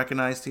to be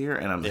recognized here,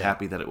 and I'm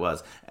happy that it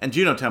was. And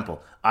Juno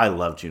Temple. I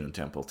love Juno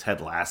Temple.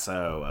 Ted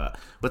Lasso.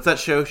 What's that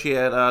show she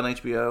had on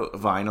HBO?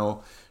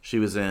 Vinyl. She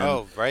was in.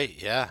 Oh, right.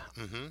 Yeah.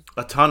 Mm-hmm.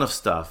 A ton of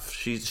stuff.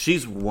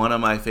 She's one of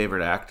my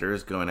favorite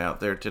actors going out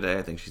there today.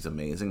 I think she's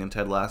amazing in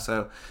Ted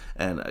Lasso.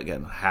 And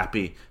again,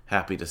 happy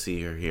to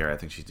see her here. I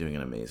think she's doing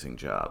an amazing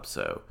job.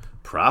 So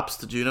props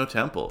to Juno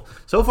Temple.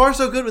 So far,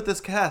 so good with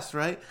this cast,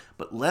 right?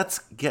 But let's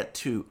get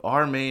to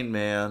our main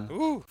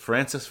man,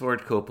 Francis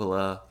Ford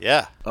Coppola.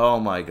 Yeah. Oh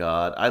my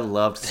God. I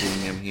loved seeing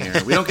him here.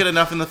 We don't get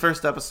enough in the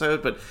first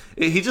episode, but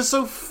he's just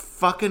so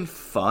fucking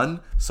fun.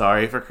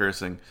 Sorry for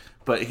cursing,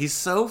 but he's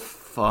so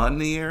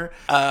fun here.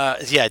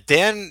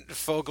 Dan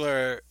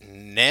Fogler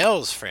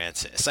nails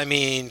Francis. I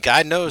mean,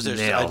 God knows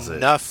there's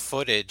enough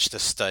footage to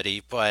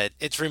study, but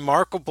it's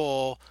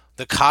remarkable.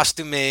 The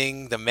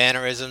costuming, the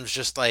mannerisms,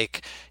 just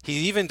like he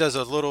even does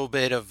a little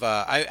bit of,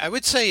 I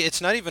would say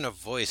it's not even a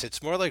voice.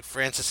 It's more like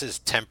Francis's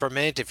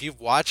temperament. If you've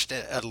watched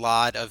a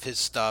lot of his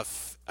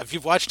stuff, if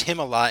you've watched him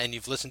a lot and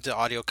you've listened to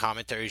audio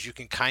commentaries, you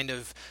can kind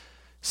of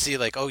see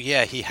like, oh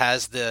yeah, he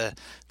has the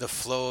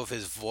flow of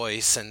his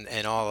voice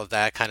and all of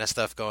that kind of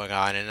stuff going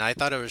on. And I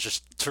thought it was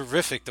just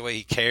terrific the way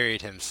he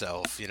carried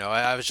himself.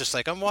 I was just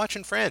like, I'm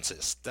watching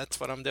Francis. That's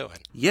what I'm doing.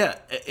 Yeah,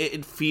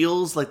 it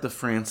feels like the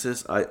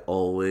Francis I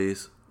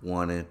always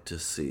wanted to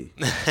see.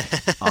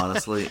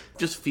 Honestly,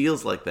 just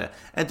feels like that.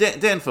 And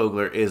Dan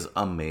Fogler is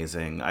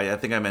amazing. I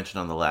think I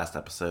mentioned on the last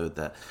episode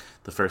that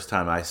the first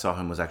time I saw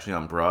him was actually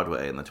on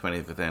Broadway in the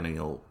 25th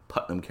annual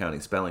Putnam County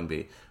Spelling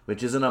Bee,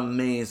 which is an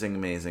amazing,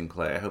 amazing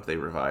play. I hope they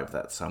revive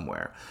that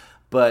somewhere.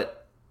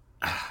 But,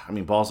 I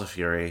mean, Balls of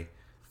Fury,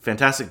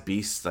 Fantastic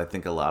Beasts, I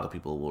think a lot of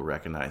people will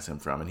recognize him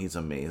from, and he's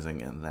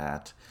amazing in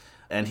that.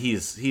 And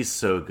he's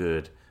so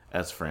good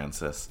as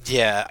Francis.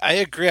 Yeah, I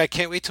agree. I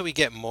can't wait till we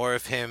get more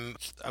of him.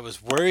 I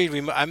was worried.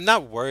 I'm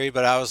not worried,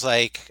 but I was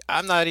like,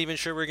 I'm not even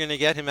sure we're going to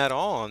get him at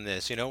all on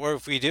this, or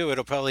if we do,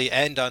 it'll probably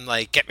end on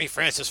like, get me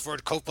Francis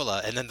Ford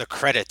Coppola, and then the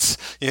credits,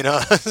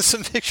 So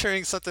I'm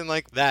picturing something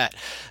like that,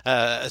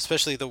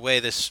 especially the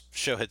way this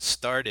show had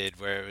started,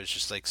 where it was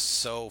just like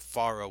so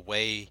far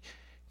away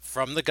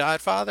from The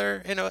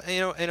Godfather, in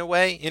a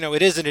way.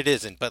 It is and it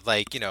isn't, but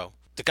like,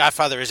 The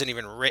Godfather isn't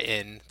even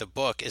written, the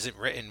book isn't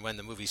written when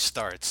the movie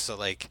starts, so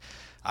like,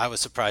 I was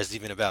surprised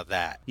even about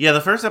that. Yeah,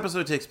 the first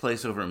episode takes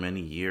place over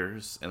many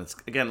years, and it's,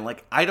 again,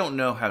 like, I don't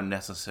know how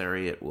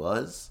necessary it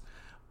was,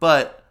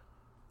 but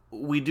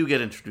we do get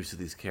introduced to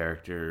these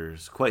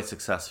characters quite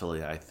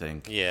successfully, I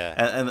think. Yeah.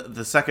 And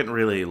the second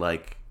really,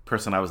 like,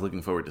 person I was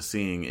looking forward to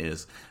seeing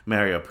is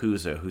Mario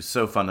Puzo, who's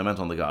so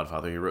fundamental in The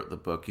Godfather. He wrote the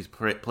book. He's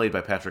played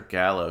by Patrick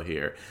Gallo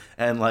here,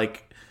 and,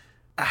 like,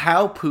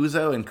 how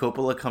Puzo and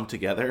Coppola come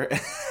together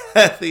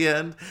at the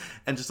end,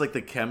 and just like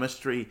the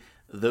chemistry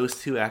those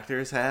two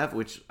actors have,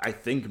 which I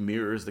think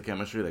mirrors the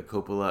chemistry that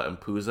Coppola and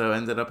Puzo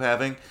ended up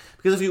having.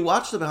 Because if you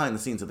watch the behind the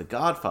scenes of The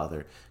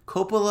Godfather,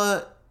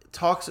 Coppola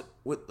talks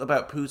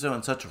about Puzo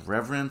in such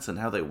reverence and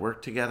how they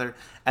work together,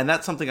 and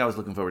that's something I was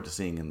looking forward to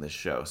seeing in this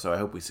show, so I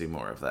hope we see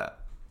more of that.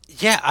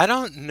 Yeah, I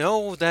don't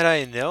know that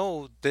I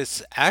know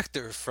this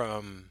actor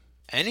from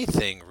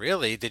anything,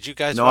 really. Did you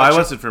guys I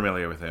wasn't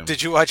familiar with him.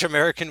 Did you watch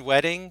American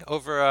Wedding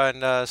over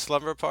on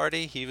Slumber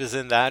Party? He was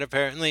in that,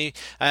 apparently.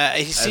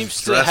 He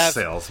seems to have...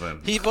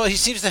 salesman. He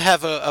seems to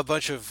have a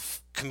bunch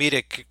of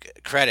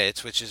comedic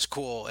credits, which is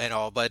cool and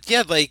all. But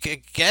yeah, like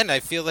again, I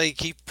feel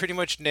like he pretty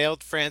much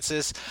nailed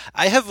Francis.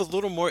 I have a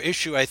little more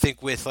issue, I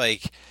think, with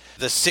like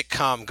the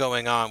sitcom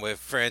going on with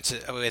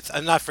Francis, with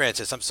not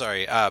Francis, I'm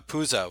sorry,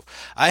 Puzo.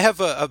 I have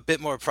a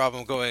bit more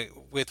problem going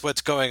with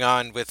what's going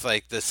on with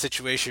like the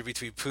situation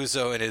between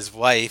Puzo and his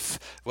wife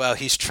while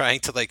he's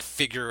trying to like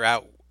figure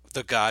out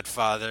the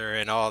Godfather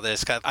and all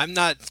this. I'm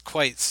not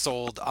quite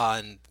sold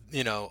on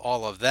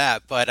all of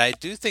that, but I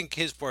do think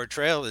his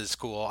portrayal is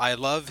cool. I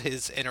love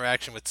his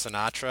interaction with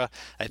Sinatra.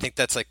 I think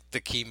that's like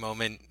the key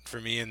moment for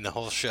me in the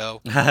whole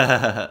show.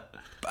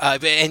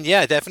 And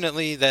yeah,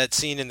 definitely that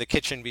scene in the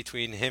kitchen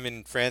between him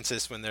and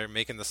Francis when they're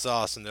making the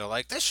sauce and they're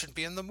like, this should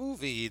be in the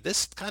movie,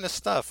 this kind of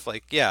stuff.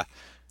 Like, yeah,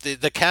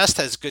 the cast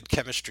has good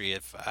chemistry,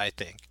 I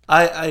think.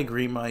 I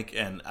agree, Mike,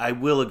 and I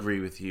will agree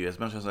with you. As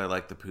much as I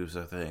like the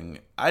Puzo thing,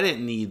 I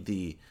didn't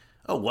need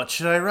what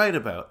should I write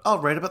about? I'll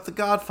write about The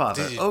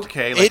Godfather. Dude,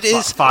 okay, like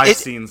five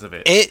scenes of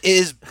it. It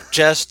is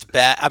just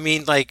bad. I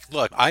mean, like,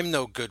 look, I'm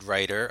no good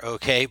writer,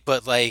 okay?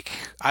 But, like,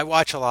 I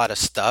watch a lot of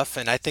stuff,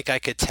 and I think I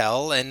could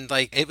tell, and,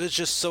 like, it was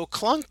just so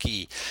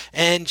clunky.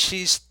 And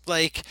she's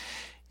like,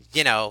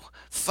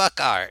 fuck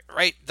art,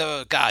 write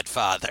The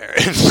Godfather,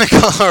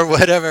 or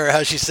whatever,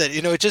 how she said.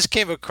 It just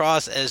came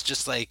across as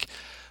just, like,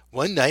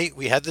 one night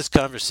we had this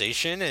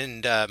conversation,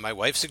 and my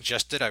wife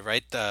suggested I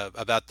write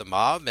about the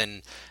mob,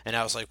 and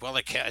I was like, well,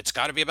 it's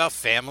got to be about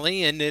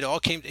family, and it all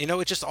came,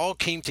 it just all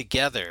came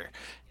together.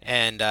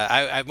 And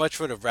I much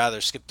would have rather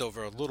skipped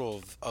over a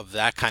little of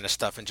that kind of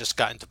stuff and just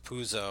gotten to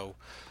Puzo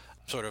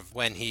sort of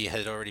when he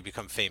had already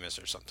become famous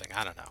or something.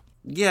 I don't know.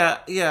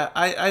 Yeah,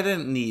 I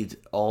didn't need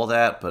all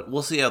that, but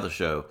we'll see how the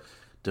show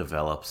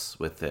develops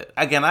with it.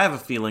 Again, I have a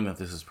feeling that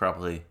this is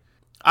probably...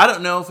 I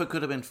don't know if it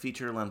could have been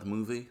feature-length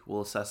movie.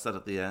 We'll assess that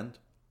at the end.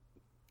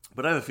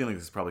 But I have a feeling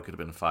this probably could have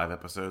been 5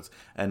 episodes,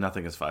 and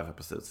nothing is 5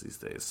 episodes these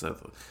days. So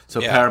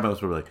yeah. Paramount's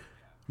probably like,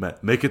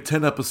 Matt, make it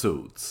 10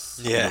 episodes.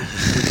 Yeah.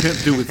 We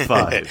can't do it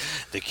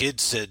 5. The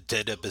kid said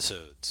 10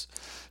 episodes.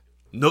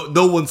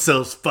 No one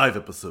sells 5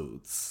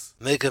 episodes.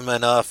 Make him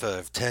an offer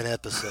of 10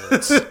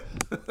 episodes.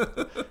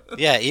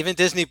 Yeah, even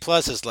Disney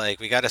Plus is like,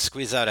 we got to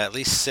squeeze out at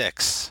least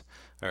 6,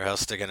 or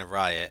else they're going to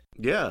riot.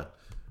 Yeah.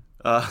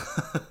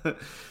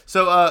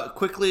 So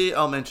quickly,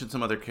 I'll mention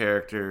some other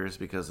characters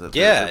because of the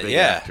big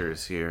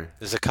actors here.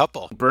 There's a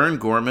couple. Bern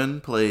Gorman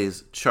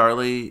plays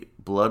Charlie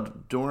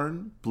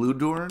Bluedorn,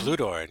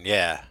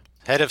 yeah.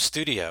 Head of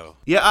studio.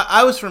 Yeah,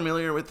 I was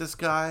familiar with this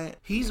guy.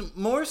 He's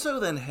more so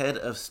than head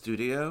of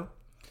studio.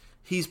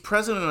 He's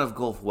president of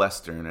Gulf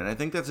Western, and I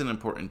think that's an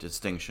important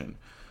distinction.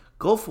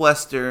 Gulf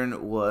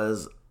Western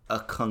was a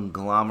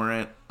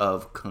conglomerate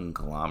of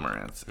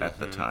conglomerates at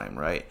the time,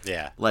 right?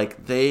 Yeah.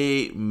 Like,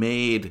 they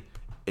made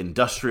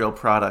industrial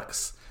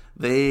products.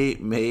 They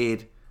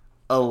made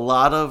a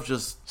lot of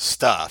just...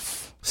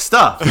 Stuff,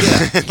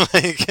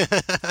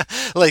 yeah.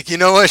 like, you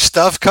know where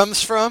stuff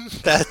comes from?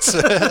 That's...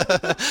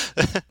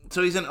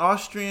 So he's an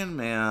Austrian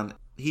man.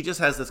 He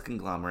just has this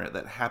conglomerate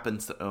that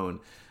happens to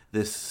own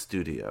this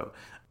studio.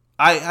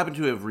 I happen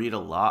to have read a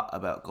lot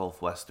about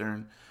Gulf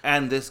Western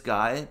and this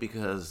guy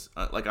because,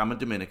 I'm a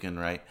Dominican,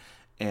 right?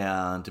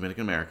 And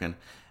Dominican American.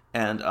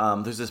 And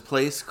there's this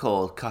place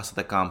called Casa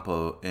de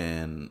Campo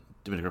in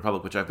Dominican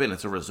Republic, which I've been.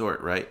 It's a resort,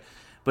 right?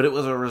 But it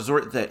was a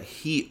resort that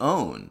he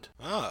owned.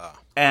 Ah.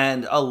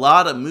 And a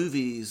lot of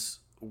movies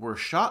were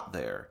shot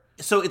there.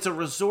 So it's a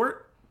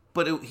resort,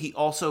 but he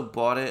also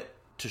bought it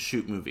to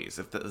shoot movies,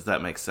 if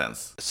that makes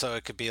sense. So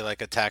it could be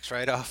like a tax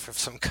write-off of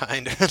some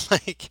kind,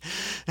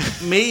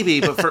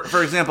 Maybe, but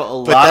for example, a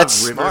lot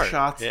of river smart.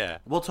 shots. Yeah.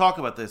 We'll talk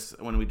about this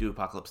when we do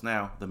Apocalypse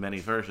Now, the many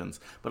versions.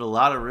 But a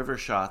lot of river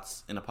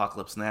shots in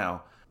Apocalypse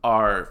Now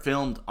are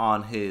filmed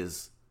on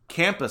his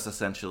campus,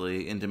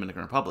 essentially, in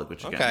Dominican Republic,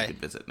 which again you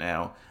could visit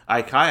now.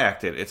 I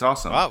kayaked it. It's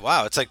awesome.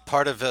 Wow. It's like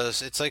part of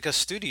it's like a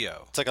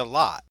studio. It's like a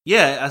lot.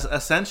 Yeah,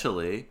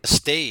 essentially. A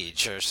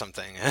stage or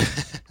something.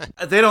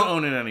 They don't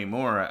own it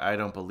anymore. I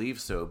don't believe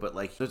so. But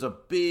there's a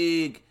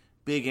big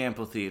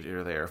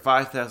amphitheater there,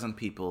 5,000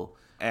 people.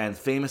 And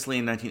famously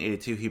in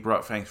 1982, he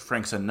brought Frank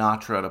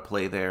Sinatra to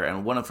play there.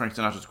 And one of Frank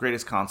Sinatra's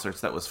greatest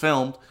concerts that was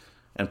filmed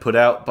and put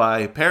out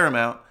by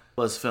Paramount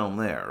was filmed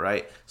there,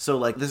 right?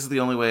 So, this is the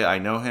only way I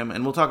know him.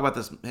 And we'll talk about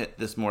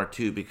this more,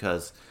 too,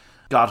 because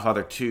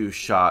Godfather 2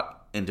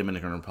 shot in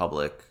Dominican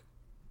Republic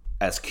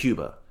as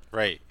Cuba.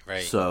 Right.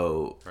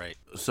 So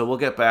we'll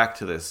get back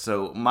to this.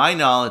 So my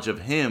knowledge of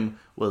him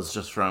was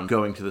just from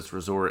going to this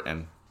resort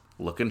and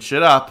looking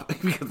shit up,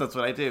 because that's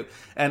what I do.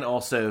 And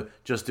also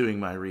just doing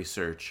my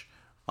research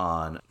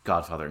on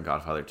Godfather and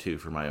Godfather 2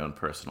 for my own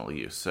personal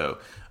use. So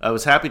I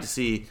was happy to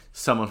see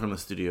someone from the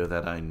studio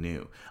that I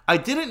knew. I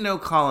didn't know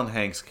Colin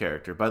Hanks'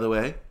 character, by the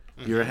way.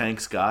 You're a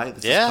Hanks guy.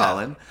 This is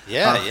Colin.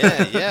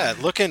 Yeah.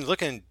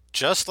 Looking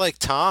just like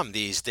Tom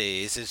these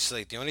days. It's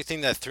like the only thing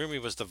that threw me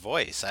was the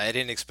voice. I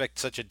didn't expect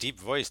such a deep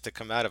voice to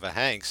come out of a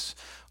Hanks.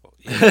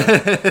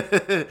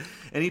 And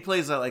he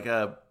plays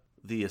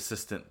the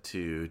assistant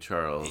to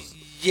Charles.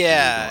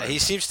 Yeah, he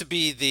seems to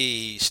be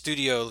the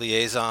studio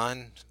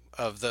liaison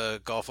of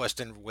the Gulf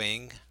Western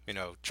Wing.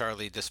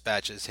 Charlie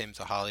dispatches him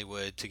to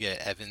Hollywood to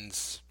get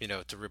Evans,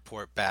 to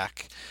report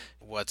back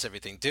what's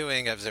everything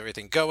doing, how's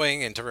everything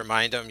going, and to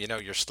remind him,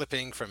 you're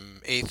slipping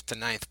from 8th to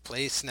 9th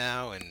place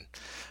now. And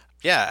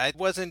yeah, I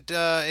wasn't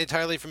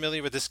entirely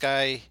familiar with this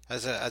guy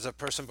as a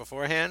person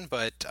beforehand,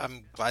 but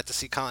I'm glad to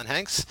see Colin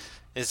Hanks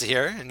is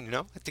here, and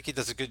I think he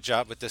does a good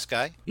job with this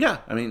guy. Yeah,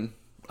 I mean,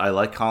 I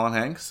like Colin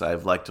Hanks.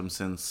 I've liked him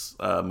since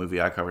a movie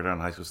I covered on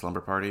High School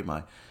Slumber Party,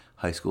 my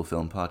high school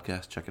film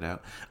podcast. Check it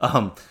out.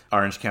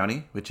 Orange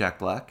County with Jack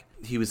Black.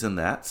 He was in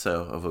that,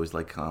 so I've always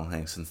liked Colin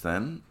Hanks since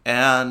then.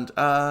 And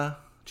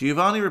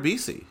Giovanni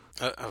Ribisi.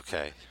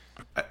 Okay.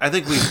 I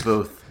think we've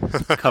both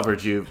covered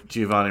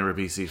Giovanni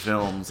Ribisi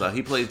films.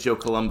 He plays Joe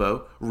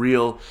Colombo,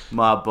 real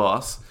mob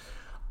boss.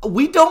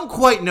 We don't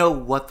quite know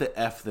what the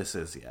F this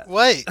is yet.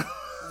 Wait,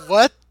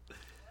 what?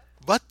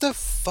 What the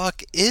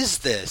fuck is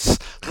this?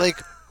 Like,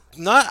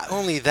 not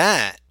only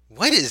that,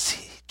 what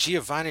is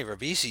Giovanni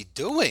Ribisi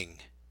doing?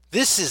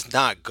 This is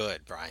not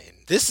good, Brian.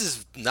 This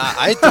is not...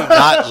 I do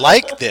not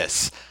like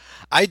this.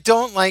 I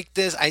don't like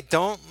this. I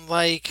don't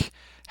like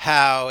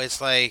how it's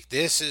like,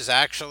 this is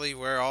actually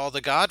where all the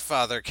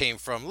Godfather came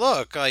from.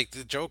 Look,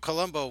 like, Joe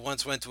Colombo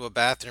once went to a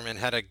bathroom and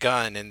had a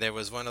gun, and there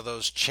was one of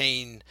those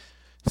chain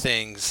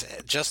things,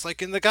 just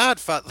like in the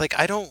Godfather. Like,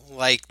 I don't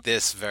like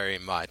this very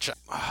much.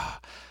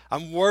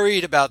 I'm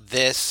worried about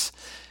this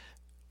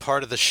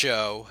part of the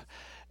show.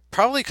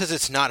 Probably because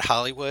it's not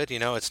Hollywood,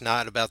 it's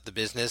not about the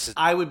business.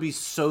 I would be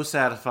so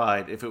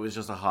satisfied if it was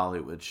just a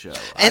Hollywood show.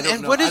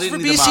 And what is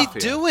Ribisi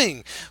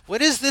doing?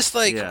 What is this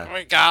like? Yeah.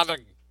 We gotta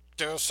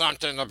do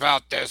something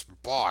about this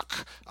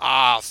book.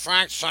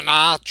 Frank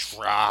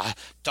Sinatra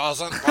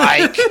doesn't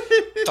like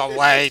the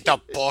way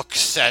the book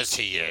says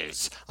he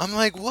is. I'm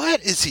like,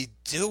 what is he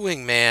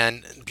doing,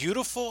 man?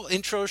 Beautiful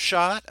intro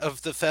shot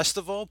of the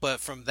festival, but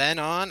from then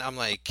on, I'm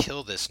like,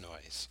 kill this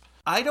noise.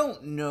 I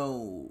don't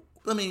know.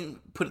 Let me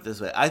put it this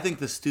way. I think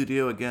the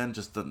studio, again,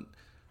 just to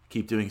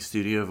keep doing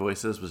studio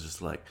voices, was just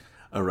like,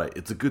 all right,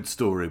 it's a good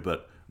story,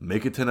 but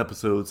make it 10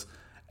 episodes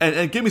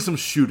and give me some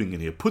shooting in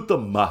here. Put the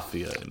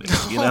mafia in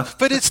it,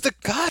 But it's the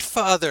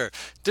Godfather.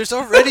 There's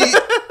already...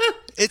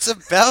 It's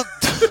about...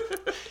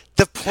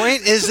 The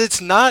point is,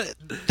 it's not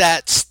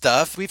that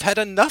stuff. We've had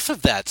enough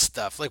of that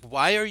stuff. Like,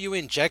 why are you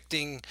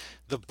injecting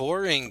the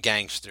boring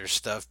gangster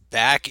stuff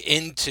back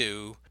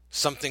into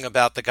something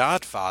about the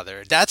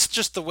Godfather? That's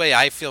just the way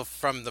I feel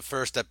from the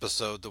first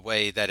episode, the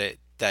way that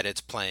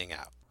it's playing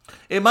out.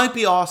 It might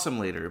be awesome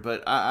later,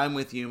 but I'm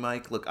with you,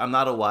 Mike. Look, I'm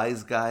not a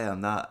wise guy.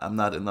 I'm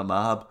not in the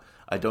mob.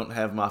 I don't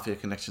have mafia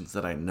connections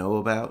that I know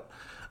about.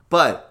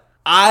 But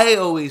I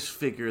always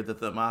figured that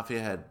the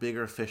mafia had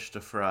bigger fish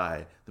to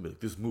fry. They'd be like,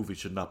 this movie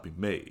should not be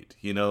made.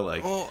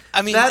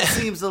 That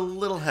seems a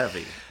little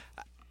heavy.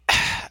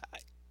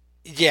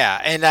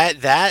 Yeah, and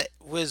that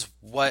was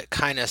what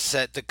kind of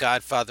set The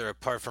Godfather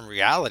apart from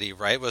reality,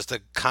 right? Was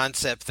the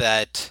concept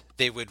that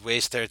they would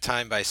waste their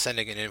time by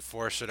sending an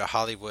enforcer to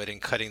Hollywood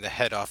and cutting the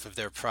head off of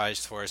their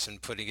prized horse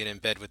and putting it in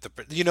bed with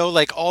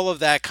like all of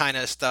that kind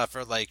of stuff,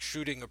 or like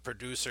shooting a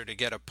producer to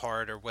get a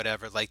part or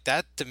whatever. Like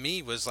that to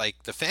me was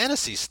like the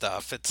fantasy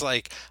stuff. It's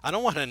like, I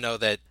don't want to know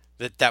that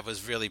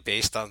was really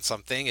based on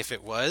something, if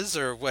it was,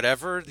 or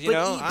whatever,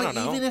 I don't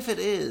know. Even if it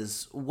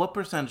is, what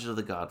percentage of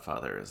The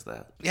Godfather is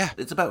that? Yeah.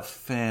 It's about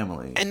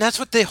family. And that's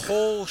what the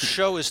whole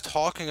show is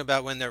talking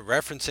about when they're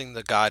referencing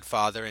The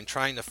Godfather and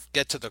trying to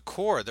get to the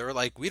core. They're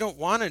like, we don't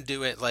want to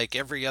do it like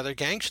every other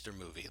gangster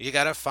movie. You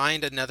got to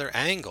find another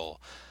angle.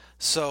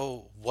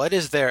 So what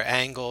is their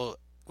angle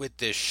with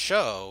this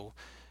show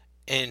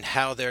and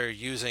how they're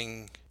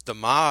using the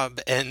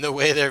mob and the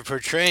way they're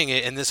portraying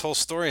it in this whole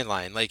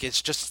storyline? Like,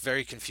 it's just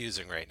very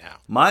confusing right now.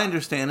 My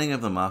understanding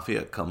of the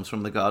mafia comes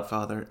from The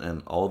Godfather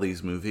and all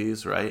these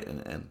movies, right?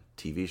 And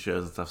TV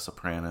shows and stuff,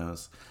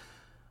 Sopranos.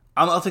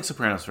 I'll take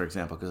Sopranos, for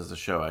example, because it's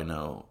a show I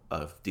know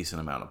a decent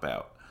amount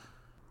about.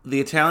 The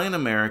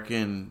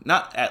Italian-American,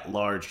 not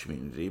at-large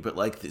community, but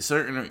like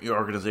certain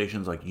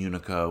organizations like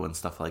Unico and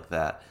stuff like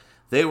that,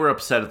 they were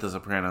upset at The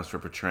Sopranos for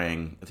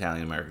portraying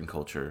Italian-American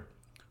culture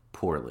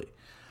poorly.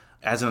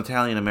 As an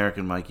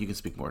Italian-American, Mike, you can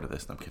speak more to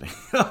this. No, I'm kidding.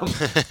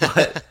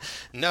 But,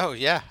 no,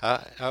 yeah,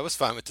 I was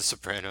fine with The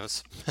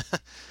Sopranos.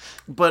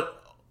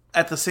 But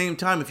at the same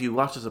time, if you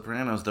watch The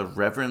Sopranos, the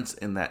reverence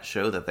in that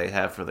show that they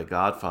have for The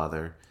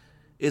Godfather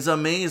is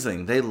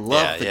amazing. They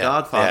love The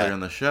Godfather in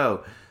the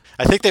show.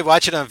 I think they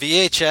watch it on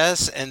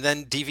VHS and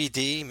then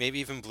DVD, maybe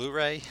even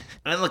Blu-ray.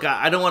 And look,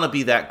 I don't want to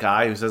be that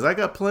guy who says, I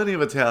got plenty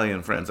of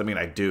Italian friends. I mean,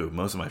 I do.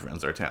 Most of my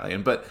friends are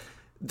Italian, but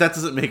that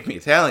doesn't make me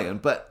Italian.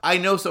 But I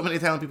know so many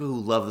Italian people who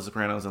love The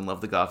Sopranos and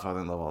love The Godfather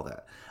and love all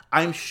that.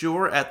 I'm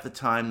sure at the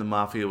time the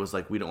Mafia was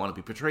like, we don't want to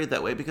be portrayed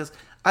that way, because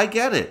I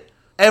get it.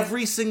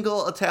 Every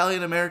single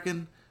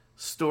Italian-American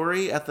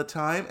story at the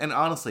time, and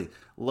honestly,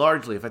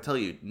 largely, if I tell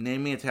you,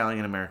 name me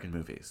Italian-American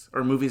movies,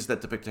 or movies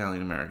that depict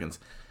Italian-Americans,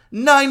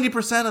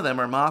 90% of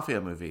them are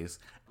Mafia movies.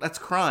 That's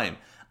crime.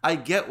 I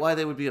get why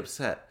they would be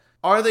upset.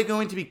 Are they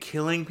going to be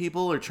killing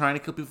people or trying to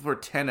kill people for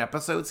 10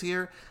 episodes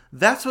here?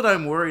 That's what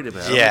I'm worried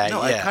about. Yeah, like,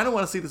 no, yeah. I kind of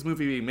want to see this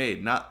movie being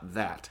made, not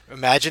that.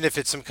 Imagine if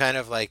it's some kind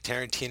of like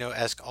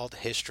Tarantino-esque alt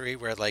history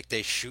where like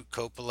they shoot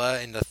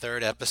Coppola in the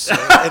 3rd episode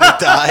and he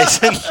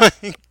dies and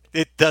like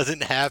it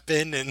doesn't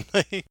happen and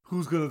like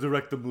Who's going to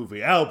direct the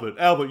movie?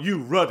 Albert, you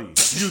Ruddy.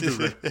 You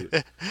direct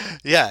it.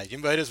 yeah, you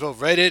might as well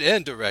write it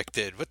and direct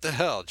it. What the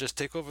hell? Just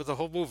take over the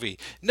whole movie.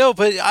 No,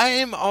 but I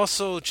am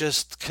also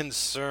just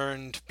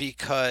concerned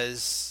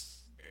because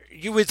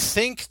you would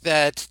think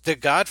that The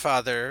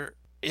Godfather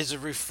is a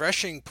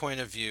refreshing point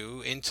of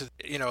view into,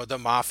 the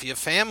mafia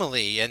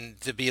family,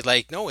 and to be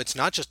like, no, it's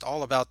not just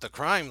all about the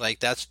crime. Like,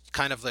 that's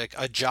kind of like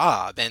a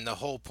job. And the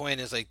whole point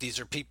is like, these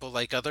are people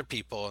like other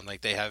people, and like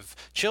they have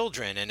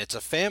children, and it's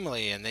a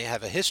family, and they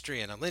have a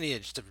history and a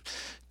lineage to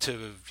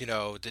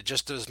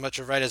just as much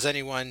a right as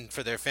anyone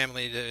for their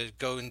family to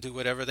go and do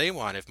whatever they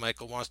want. If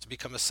Michael wants to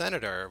become a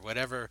senator or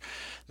whatever,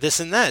 this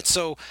and that.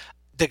 So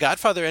The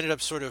Godfather ended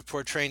up sort of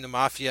portraying the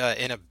mafia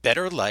in a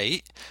better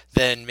light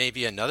than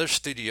maybe another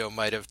studio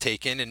might have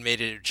taken and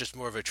made it just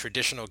more of a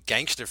traditional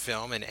gangster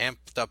film and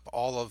amped up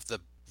all of the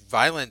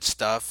violent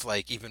stuff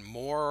like even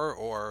more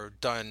or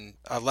done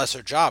a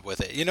lesser job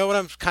with it. You know what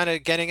I'm kind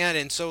of getting at?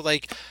 And so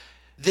like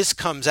this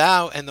comes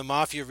out and the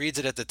mafia reads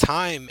it at the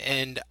time,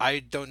 and I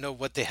don't know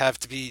what they have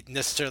to be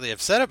necessarily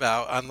upset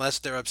about unless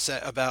they're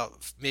upset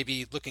about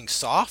maybe looking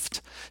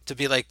soft, to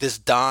be like, this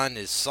Don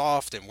is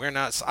soft and we're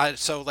not.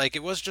 So like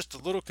it was just a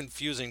little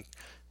confusing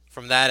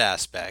from that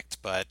aspect,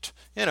 but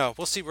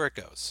we'll see where it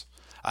goes.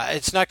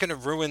 It's not going to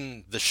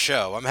ruin the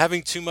show. I'm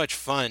having too much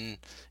fun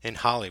in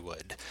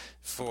Hollywood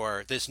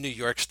for this New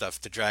York stuff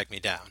to drag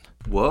me down.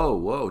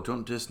 Whoa,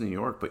 don't diss New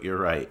York, but you're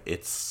right.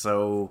 It's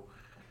so...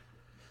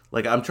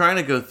 Like, I'm trying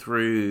to go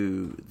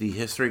through the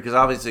history, because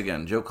obviously,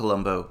 again, Joe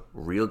Colombo,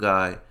 real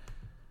guy.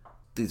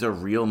 These are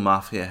real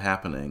mafia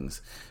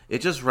happenings. It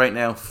just right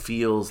now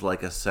feels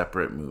like a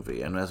separate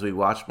movie. And as we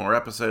watch more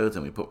episodes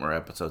and we put more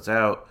episodes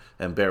out,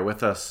 and bear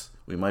with us,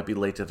 we might be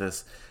late to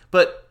this.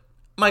 But,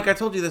 Mike, I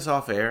told you this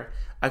off air.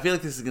 I feel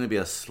like this is going to be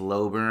a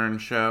slow burn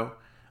show.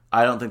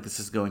 I don't think this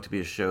is going to be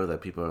a show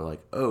that people are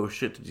like, oh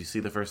shit, did you see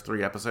the first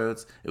 3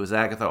 episodes? It was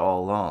Agatha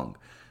all along.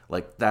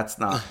 Like, that's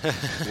not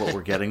what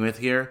we're getting with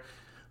here.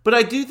 But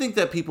I do think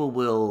that people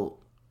will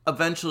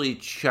eventually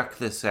check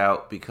this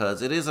out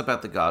because it is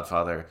about The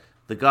Godfather.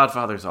 The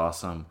Godfather's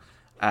awesome.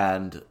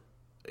 And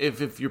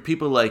if you're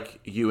people like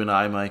you and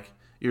I, Mike,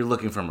 you're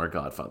looking for more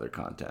Godfather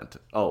content,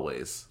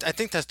 always. I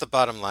think that's the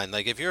bottom line.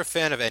 Like, if you're a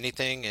fan of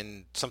anything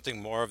and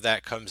something more of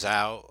that comes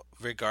out,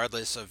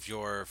 regardless of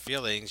your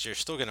feelings, you're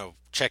still going to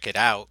check it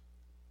out.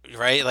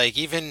 Right? Like,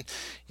 even,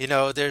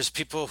 there's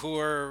people who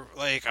are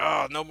like,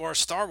 oh, no more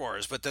Star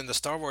Wars. But then the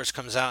Star Wars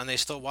comes out and they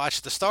still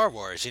watch the Star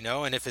Wars,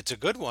 and if it's a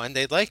good one,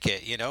 they like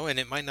it, and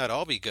it might not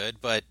all be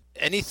good. But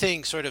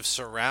anything sort of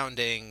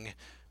surrounding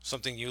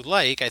something you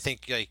like, I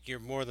think like you're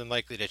more than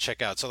likely to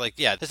check out. So like,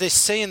 yeah, as they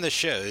say in the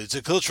show, it's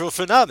a cultural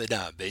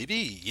phenomenon,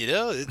 baby.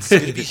 It's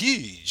going to be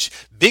huge.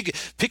 Big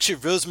picture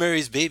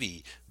Rosemary's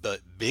Baby,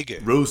 but bigger.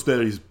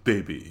 Rosemary's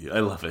Baby.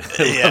 I love it.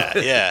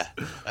 Yeah.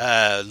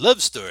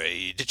 Love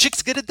story. The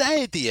chick's gonna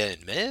die at the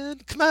end, man.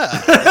 Come on.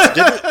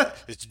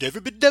 It's never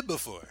been done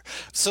before.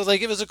 So,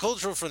 like, it was a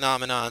cultural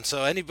phenomenon.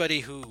 So anybody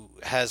who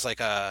has, like,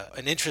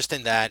 an interest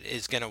in that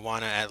is going to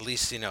want to at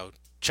least,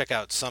 check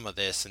out some of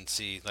this and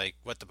see, like,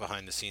 what the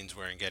behind the scenes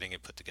were in getting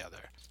it put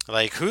together.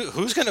 Like,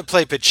 who's going to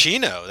play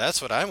Pacino?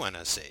 That's what I want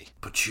to see.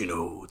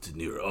 Pacino, De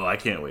Niro. Oh, I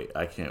can't wait.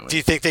 Do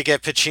you think they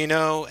get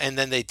Pacino and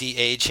then they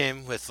de-age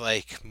him with,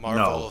 like,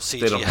 Marvel CGI?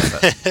 They don't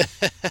have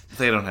that.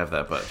 They don't have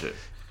that budget.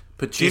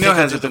 Pacino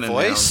hasn't been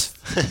announced.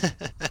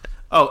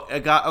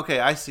 Okay,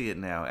 I see it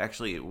now.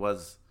 Actually, it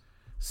was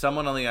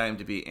someone on the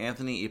IMDb.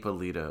 Anthony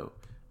Ippolito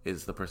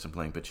is the person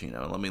playing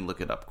Pacino. Let me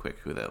look it up quick.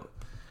 Who that?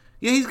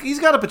 Yeah, he's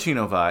got a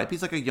Pacino vibe.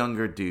 He's like a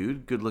younger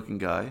dude, good-looking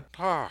guy.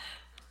 Oh,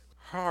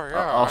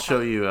 yeah. I'll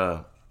show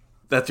you.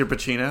 That's your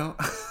Pacino?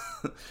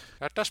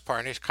 At this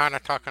point, he's kind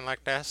of talking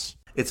like this.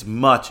 It's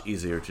much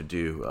easier to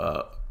do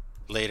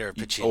later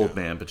Pacino. Old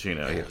man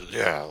Pacino.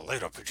 Yeah,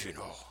 later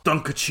Pacino.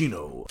 Don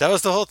Pacino. That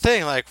was the whole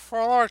thing. Like, for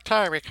a long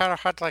time, he kind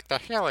of had like the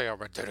helium,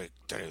 but then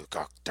he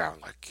got down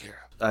like here.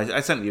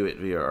 I sent you it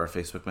via our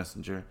Facebook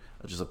Messenger.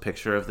 Just a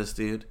picture of this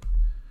dude.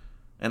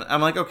 And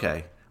I'm like,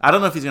 okay. I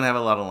don't know if he's going to have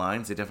a lot of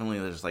lines. They definitely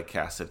just like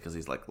cast it because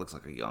he's like looks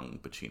like a young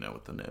Pacino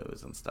with the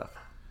nose and stuff.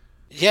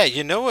 Yeah,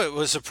 what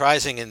was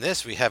surprising in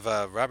this? We have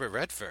Robert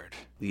Redford.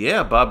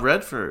 Yeah, Bob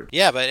Redford.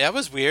 Yeah, but that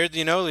was weird.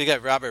 We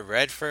got Robert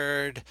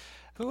Redford.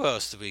 Who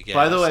else did we get?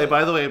 By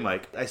the way,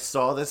 Mike, I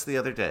saw this the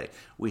other day.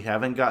 We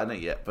haven't gotten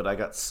it yet, but I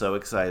got so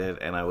excited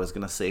and I was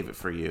going to save it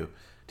for you.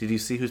 Did you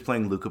see who's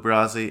playing Luca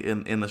Brasi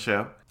in the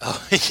show?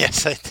 Oh,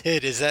 yes, I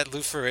did. Is that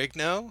Lou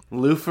Ferrigno?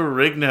 Lou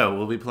Ferrigno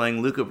will be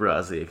playing Luca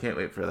Brasi. I can't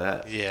wait for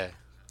that. Yeah.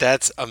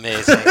 That's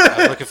amazing.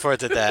 I'm looking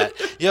forward to that.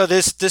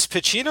 This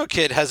Pacino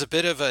kid has a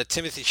bit of a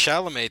Timothy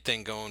Chalamet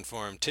thing going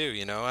for him, too.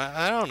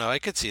 I don't know. I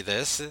could see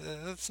this.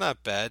 It's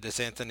not bad.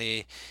 This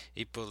Anthony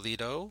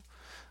Ippolito.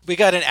 We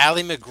got an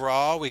Ally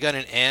McGraw. We got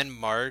an Anne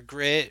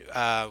Margaret.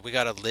 We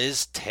got a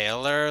Liz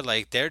Taylor.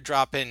 Like, they're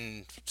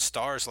dropping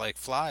stars like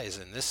flies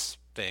in this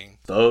thing.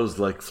 Those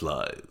like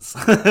flies.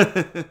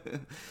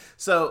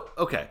 So,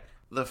 okay.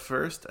 The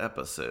first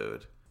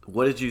episode,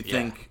 what did you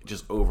think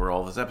just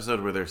overall of this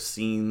episode? Were there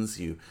scenes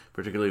you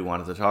particularly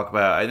wanted to talk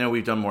about? I know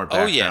we've done more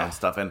background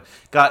stuff. And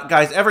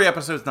guys, every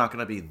episode's not going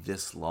to be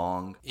this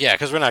long. Yeah,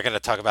 because we're not going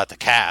to talk about the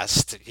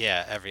cast.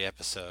 Yeah, every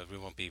episode. We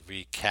won't be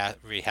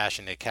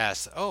rehashing the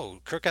cast. Oh,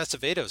 Kirk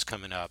Acevedo's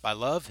coming up. I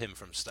love him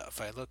from stuff.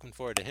 I'm looking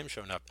forward to him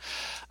showing up.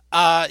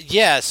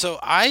 Yeah, so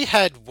I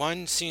had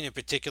one scene in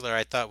particular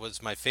I thought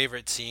was my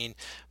favorite scene.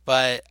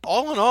 But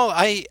all in all,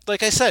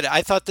 like I said,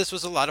 I thought this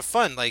was a lot of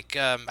fun. Like,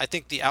 I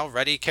think the Al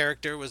Ruddy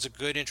character was a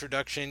good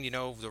introduction. You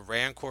know, the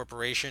Rand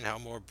Corporation, how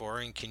more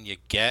boring can you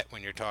get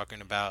when you're talking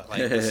about,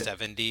 like, the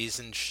 70s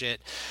and shit?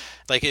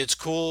 Like, it's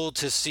cool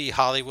to see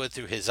Hollywood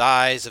through his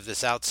eyes of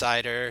this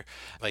outsider.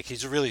 Like,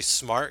 he's a really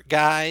smart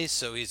guy,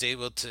 so he's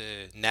able to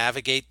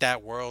navigate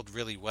that world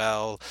really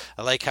well.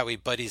 I like how he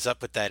buddies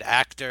up with that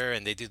actor,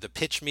 and they do the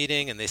pitch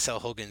meeting, and they sell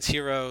Hogan's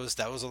Heroes.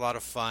 That was a lot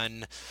of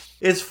fun.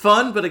 It's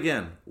fun, but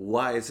again,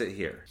 why is it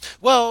here?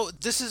 Well,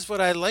 this is what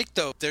I like,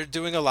 though. They're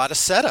doing a lot of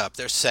setup.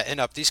 They're setting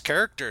up these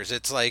characters.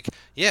 It's like,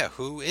 yeah,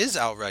 who is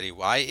Al Ruddy?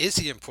 Why is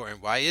he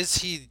important? Why is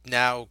he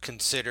now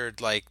considered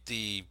like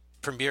the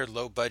premier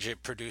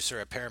low-budget producer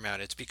at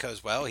Paramount? It's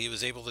because, well, he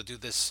was able to do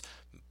this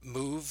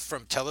move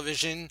from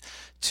television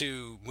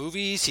to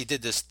movies. He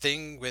did this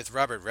thing with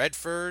Robert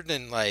Redford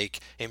and like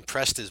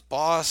impressed his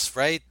boss,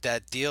 right?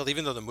 That deal,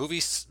 even though the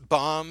movie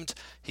bombed,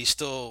 he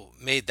still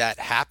made that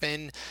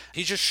happen.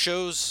 He just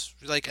shows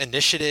like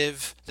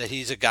initiative, that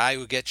he's a guy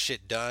who gets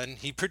shit done.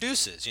 He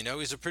produces, you know,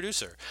 he's a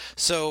producer.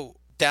 So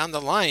down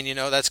the line, you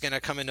know, that's going to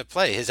come into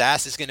play. His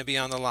ass is going to be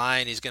on the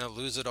line. He's going to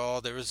lose it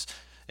all. There was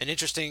an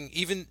interesting,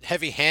 even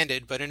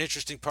heavy-handed, but an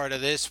interesting part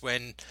of this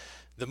when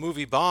the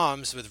movie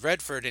bombs with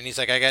Redford and he's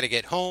like, I got to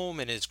get home.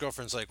 And his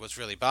girlfriend's like, what's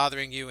really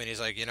bothering you? And he's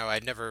like, you know, I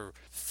never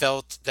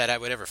felt that I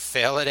would ever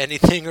fail at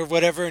anything or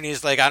whatever. And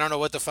he's like, I don't know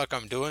what the fuck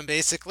I'm doing,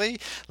 basically.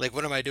 Like,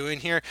 what am I doing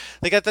here?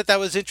 Like, I thought that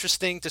was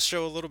interesting to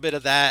show a little bit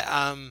of that.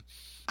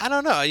 I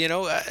don't know, you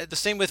know, the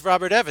same with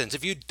Robert Evans.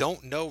 If you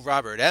don't know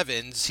Robert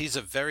Evans, he's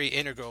a very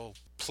integral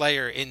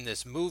player in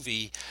this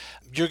movie.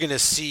 You're going to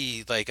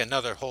see like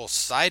another whole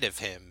side of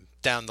him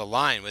down the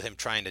line with him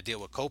trying to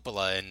deal with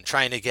Coppola and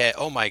trying to get,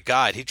 oh my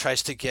God, he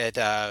tries to get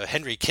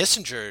Henry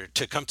Kissinger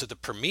to come to the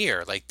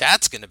premiere. Like,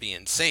 that's going to be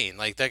insane.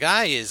 Like, the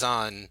guy is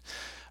on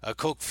a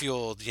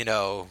coke-fueled, you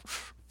know,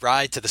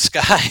 ride to the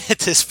sky at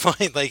this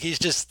point. Like, he's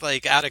just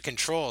like out of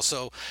control.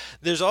 So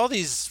there's all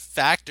these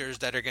factors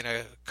that are going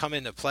to come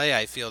into play.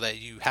 I feel that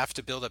you have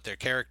to build up their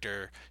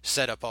character,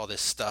 set up all this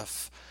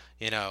stuff,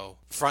 you know,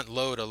 front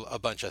load a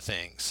bunch of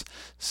things.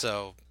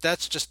 So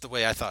that's just the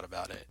way I thought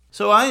about it.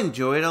 So I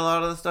enjoyed a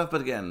lot of the stuff,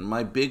 but again,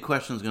 my big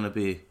question is going to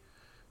be,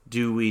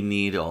 do we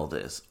need all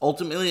this?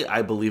 Ultimately,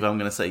 I believe I'm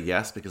going to say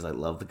yes, because I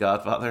love The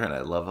Godfather and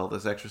I love all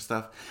this extra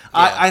stuff.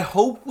 Yeah. I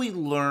hope we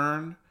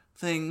learn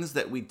things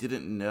that we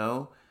didn't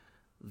know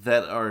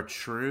that are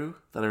true,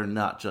 that are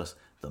not just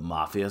the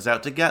mafia's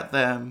out to get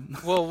them.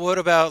 Well, what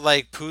about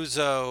like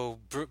Puzo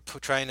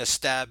trying to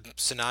stab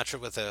Sinatra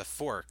with a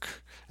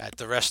fork at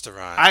the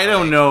restaurant? I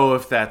don't know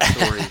if that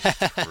story's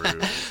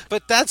true.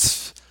 But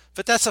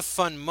that's a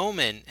fun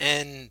moment,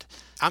 and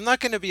I'm not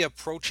going to be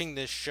approaching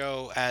this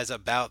show as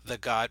about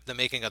the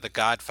making of The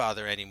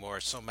Godfather anymore,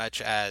 so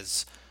much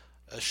as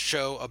a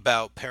show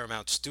about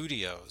Paramount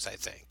Studios, I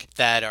think,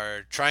 that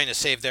are trying to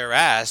save their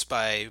ass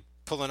by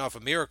pulling off a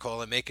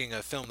miracle and making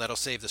a film that'll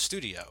save the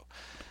studio.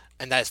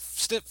 And that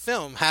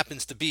film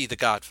happens to be The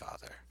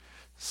Godfather.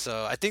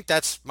 So I think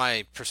that's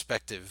my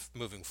perspective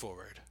moving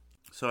forward.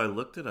 So I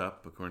looked it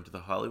up. According to The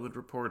Hollywood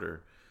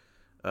Reporter,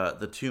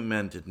 the two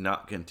men did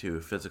not get into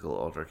a physical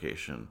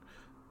altercation,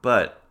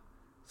 but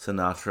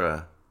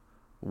Sinatra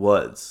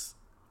was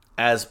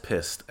as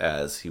pissed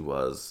as he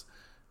was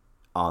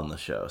on the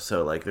show.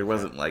 So like there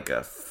wasn't like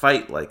a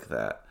fight like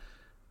that,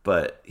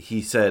 but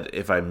he said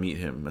if I meet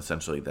him,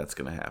 essentially that's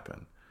going to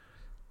happen.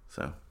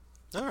 So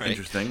all right.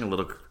 Interesting, a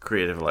little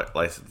creative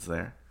license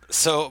there.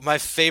 So my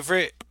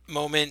favorite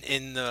moment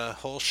in the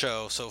whole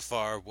show so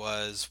far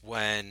was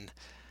when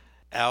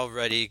Al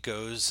Ruddy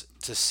goes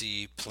to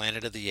see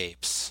Planet of the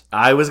Apes.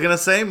 I was going to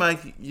say,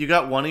 Mike, you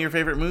got one of your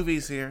favorite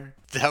movies here.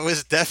 That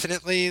was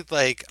definitely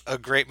like a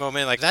great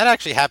moment. Like that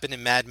actually happened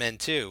in Mad Men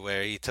too,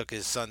 where he took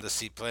his son to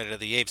see Planet of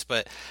the Apes.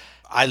 But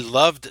I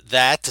loved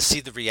that, to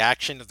see the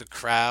reaction of the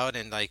crowd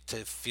and like to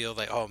feel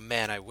like, oh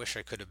man, I wish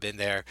I could have been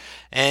there.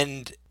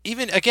 And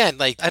even again,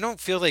 like I don't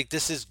feel like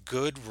this is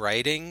good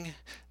writing.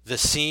 The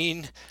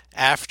scene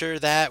after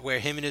that where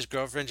him and his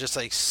girlfriend just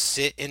like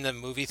sit in the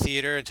movie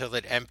theater until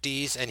it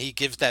empties and he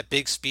gives that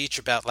big speech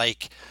about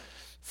like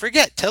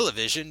Forget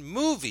television,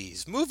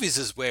 movies. Movies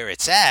is where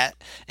it's at.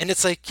 And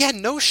it's like, yeah,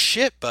 no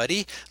shit,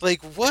 buddy.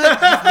 Like, what?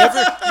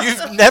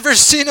 You've never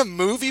seen a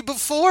movie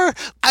before?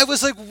 I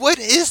was like, what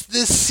is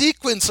this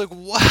sequence? Like,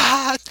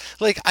 what?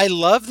 Like, I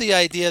love the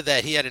idea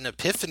that he had an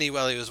epiphany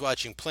while he was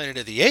watching Planet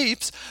of the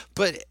Apes,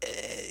 but,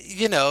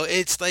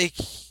 it's like,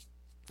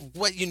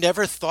 what, you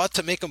never thought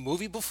to make a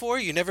movie before?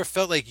 You never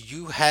felt like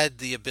you had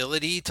the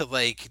ability to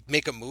like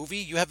make a movie?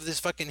 You have this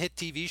fucking hit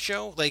TV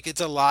show? Like, it's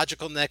a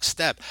logical next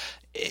step.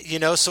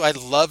 So I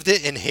loved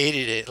it and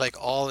hated it like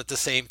all at the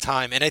same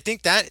time. And I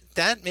think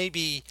that may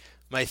be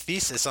my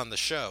thesis on the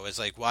show, is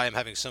like why I'm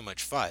having so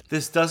much fun.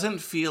 This doesn't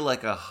feel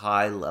like a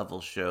high level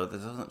show.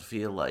 This doesn't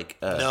feel like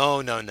a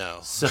no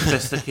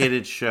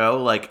sophisticated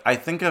show. Like, I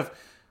think of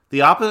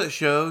the opposite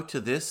show to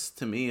this,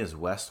 to me, is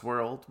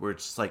Westworld, where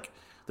it's just like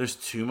there's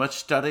too much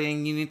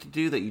studying you need to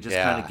do that you just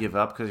kind of give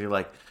up because you're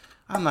like,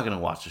 I'm not going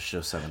to watch the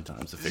show 7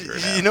 times to figure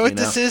it out. You know what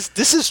this is?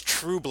 This is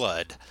True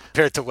Blood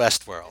compared to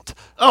Westworld.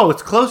 Oh,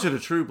 it's closer to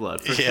True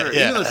Blood, for sure.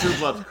 Yeah. Even though True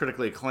Blood's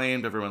critically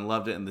acclaimed, everyone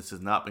loved it, and this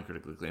has not been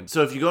critically acclaimed.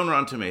 So if you go on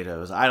Rotten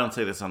Tomatoes, I don't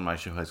say this on my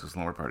show, High School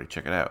Slumber Party,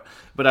 check it out.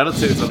 But I don't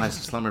say this on High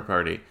School Slumber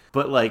Party.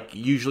 But, like,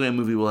 usually a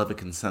movie will have a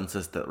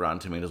consensus that Rotten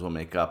Tomatoes will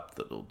make up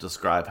that will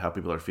describe how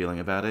people are feeling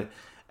about it.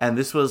 And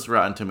this was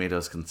Rotten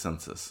Tomatoes'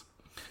 consensus.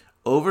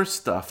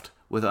 Overstuffed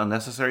with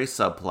unnecessary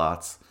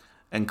subplots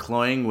and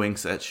cloying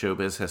winks at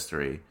showbiz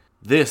history,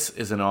 this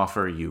is an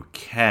offer you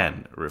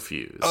can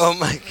refuse. Oh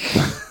my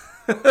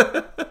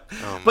god!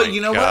 But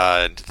you know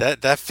what?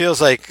 That feels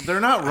like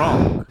they're not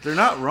wrong. They're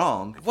not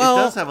wrong. Well,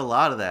 it does have a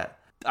lot of that.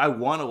 I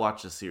want to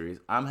watch the series.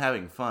 I'm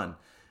having fun,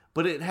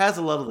 but it has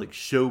a lot of like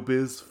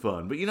showbiz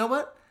fun. But you know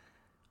what?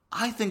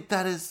 I think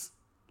that is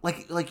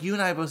like you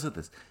and I both said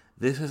this.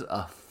 This is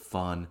a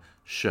fun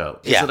show.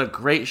 Is it a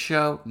great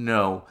show?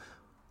 No.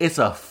 It's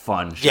a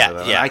fun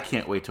show. I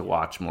can't wait to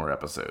watch more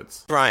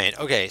episodes. Brian,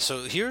 okay,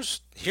 so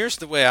here's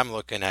the way I'm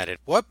looking at it.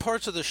 What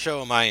parts of the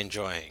show am I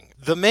enjoying?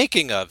 The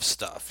making of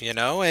stuff,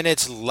 and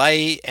it's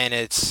light and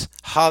it's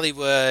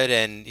Hollywood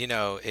and,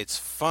 it's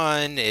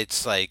fun.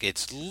 It's like,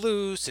 it's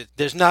loose.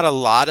 There's not a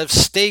lot of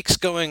stakes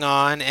going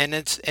on and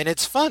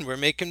it's fun. We're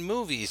making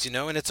movies,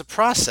 and it's a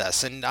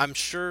process, and I'm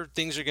sure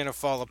things are going to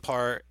fall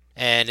apart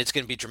and it's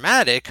going to be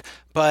dramatic,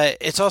 but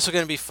it's also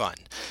going to be fun.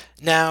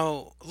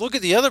 Now, look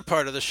at the other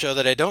part of the show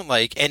that I don't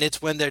like, and it's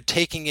when they're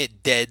taking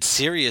it dead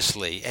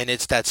seriously, and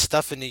it's that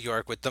stuff in New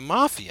York with the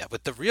mafia,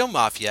 with the real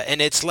mafia,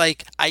 and it's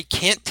like, I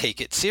can't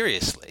take it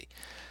seriously.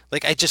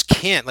 Like, I just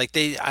can't. Like,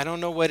 I don't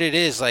know what it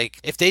is. Like,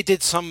 if they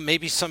did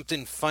maybe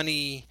something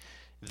funny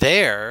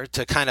there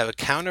to kind of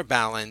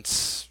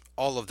counterbalance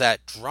all of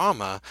that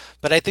drama,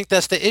 but I think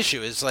that's the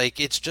issue, is like,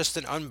 it's just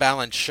an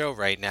unbalanced show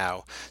right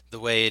now, the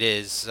way it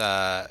is.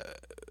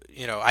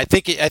 I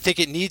think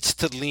it needs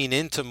to lean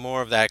into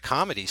more of that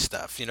comedy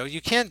stuff.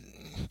 You can't.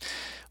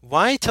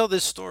 Why tell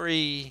this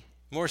story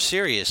more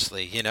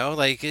seriously?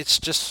 Like, it's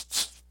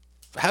just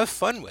have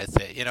fun with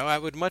it. I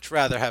would much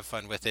rather have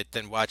fun with it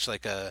than watch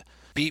like a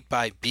beat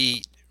by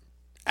beat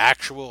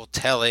actual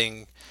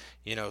telling,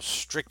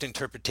 strict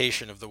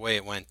interpretation of the way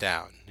it went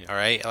down. All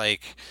right,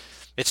 like,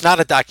 it's not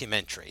a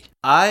documentary.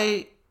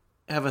 I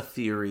have a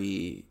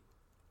theory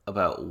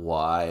about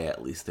why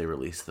at least they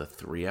released the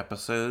 3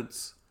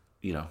 episodes,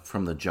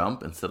 from the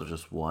jump instead of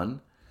just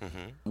 1.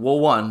 Mm-hmm. Well,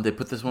 1, they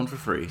put this one for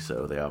free,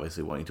 so they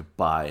obviously want you to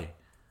buy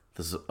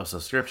a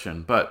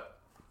subscription. But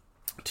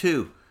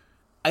 2,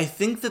 I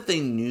think that they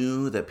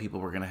knew that people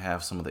were going to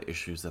have some of the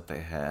issues that they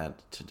had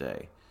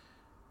today,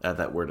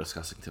 that we're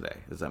discussing today.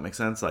 Does that make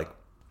sense? Like,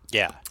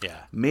 yeah.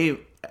 Maybe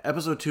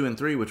episode 2 and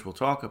 3, which we'll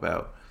talk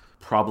about,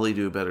 probably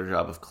do a better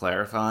job of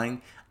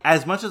clarifying.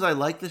 As much as I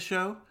like the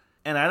show,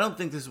 and I don't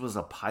think this was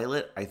a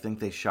pilot, I think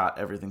they shot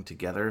everything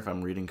together, if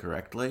I'm reading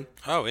correctly.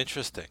 Oh,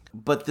 interesting.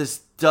 But this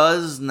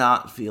does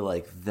not feel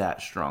like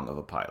that strong of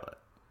a pilot.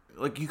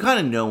 Like, you kind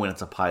of know when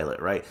it's a pilot,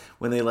 right?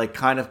 When they like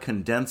kind of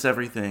condense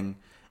everything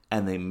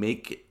and they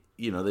make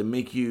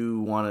you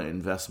want to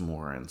invest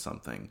more in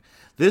something.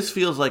 This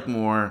feels like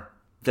more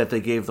that they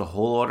gave the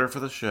whole order for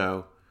the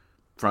show,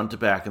 front to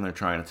back, and they're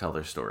trying to tell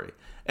their story.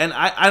 And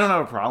I don't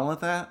have a problem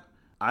with that.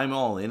 I'm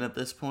all in at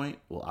this point.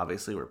 Well,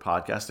 obviously, we're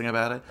podcasting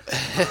about it.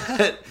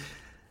 But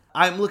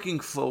I'm looking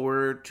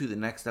forward to the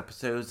next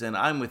episodes, and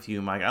I'm with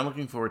you, Mike. I'm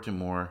looking forward to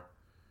more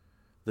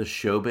the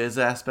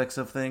showbiz aspects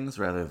of things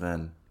rather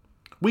than...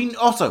 We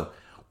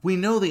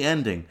know the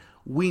ending.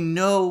 We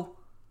know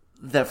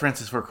that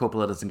Francis Ford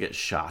Coppola doesn't get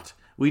shot.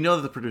 We know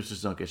that the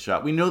producers don't get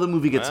shot. We know the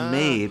movie gets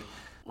made.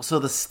 So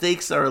the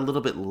stakes are a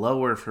little bit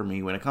lower for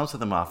me when it comes to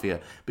the mafia,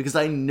 because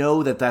I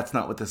know that that's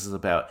not what this is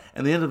about.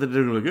 And at the end of the day,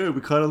 they're like, hey,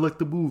 we kind of like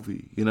the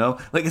movie,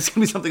 Like, it's going to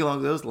be something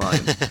along those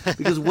lines.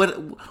 Because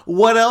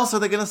what else are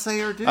they going to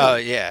say or do? Oh,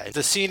 yeah.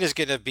 The scene is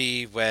going to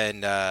be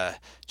when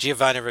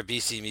Giovanni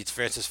Ribisi meets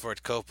Francis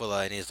Ford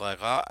Coppola, and he's like,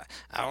 oh,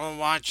 I don't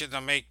want you to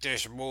make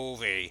this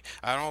movie.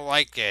 I don't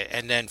like it.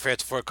 And then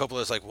Francis Ford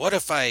Coppola is like, what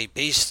if I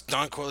based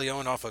Don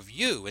Corleone off of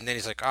you? And then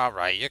he's like, all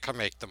right, you can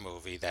make the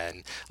movie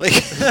then. Like,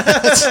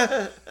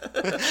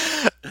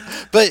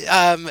 But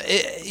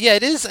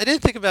it is. I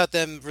didn't think about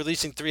them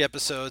releasing 3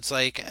 episodes.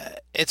 Like,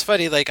 it's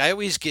funny. Like, I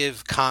always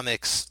give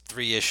comics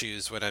 3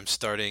 issues when I'm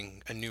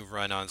starting a new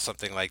run on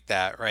something like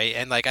that, right?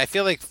 And like, I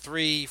feel like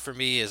 3 for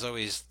me is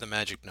always the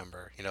magic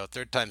number.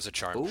 Third time's a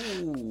charm.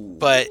 Ooh.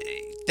 But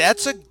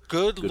that's a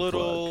good Good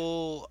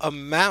little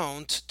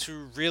amount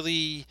to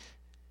really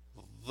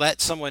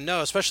let someone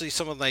know, especially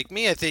someone like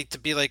me, I think, to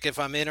be like, if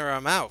I'm in or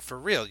I'm out for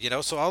real,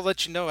 so I'll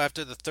let you know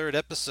after the 3rd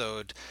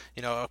episode.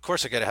 Of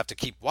course I gotta have to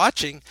keep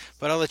watching,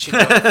 but I'll let you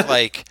know if,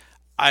 like,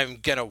 I'm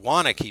gonna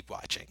want to keep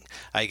watching,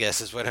 I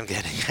guess is what I'm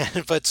getting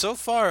at. But so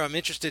far I'm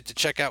interested to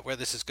check out where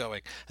this is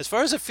going. As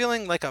far as it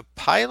feeling like a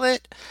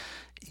pilot,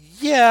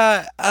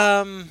 yeah,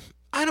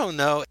 I don't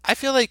know. I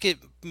feel like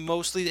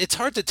it's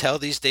hard to tell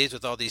these days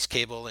with all these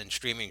cable and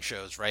streaming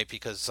shows, right?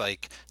 Because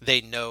like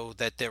they know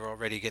that they're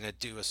already going to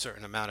do a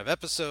certain amount of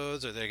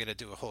episodes, or they're going to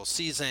do a whole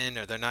season,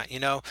 or they're not,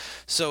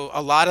 So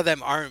a lot of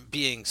them aren't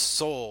being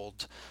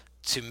sold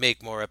to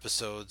make more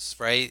episodes,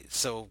 right?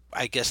 So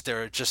I guess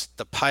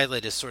the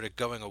pilot is sort of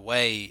going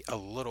away a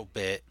little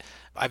bit.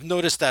 I've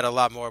noticed that a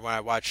lot more when I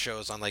watch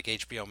shows on like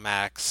HBO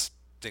Max,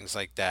 things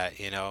like that.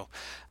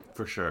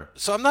 For sure.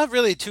 So I'm not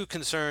really too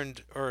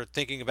concerned or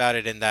thinking about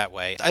it in that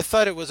way. I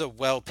thought it was a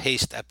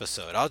well-paced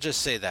episode. I'll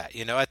just say that.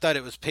 I thought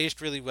it was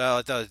paced really well.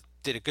 I thought it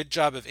did a good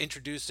job of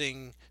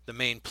introducing the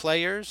main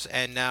players,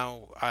 and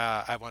now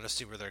I want to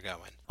see where they're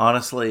going.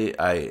 Honestly,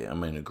 I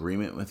am in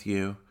agreement with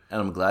you, and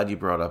I'm glad you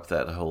brought up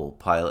that whole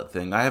pilot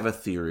thing. I have a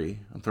theory.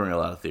 I'm throwing a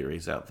lot of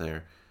theories out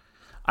there.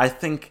 I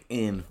think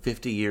in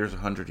 50 years,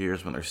 100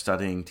 years, when they're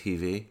studying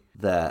TV,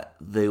 that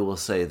they will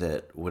say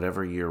that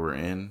whatever year we're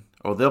in,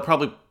 or they'll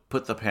probably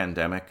put the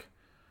pandemic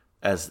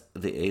as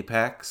the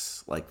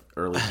apex, like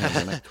early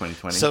pandemic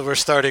 2020. So we're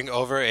starting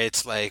over.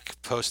 It's like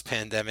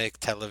post-pandemic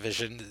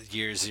television,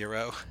 year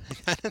 0.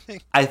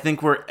 I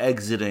think we're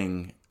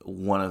exiting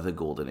one of the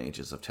golden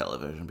ages of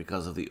television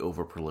because of the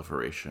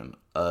overproliferation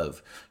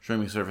of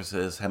streaming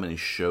services, how many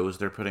shows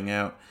they're putting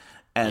out.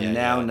 And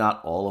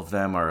not all of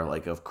them are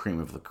like of cream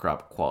of the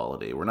crop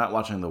quality. We're not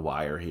watching The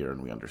Wire here,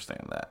 and we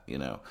understand that,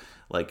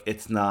 Like,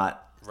 it's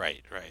not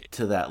right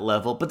to that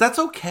level, but that's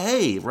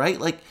okay, right?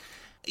 Like,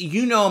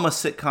 I'm a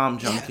sitcom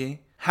junkie. Yeah.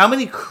 How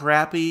many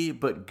crappy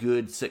but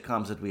good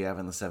sitcoms did we have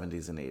in the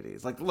 70s and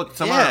 80s? Like, look,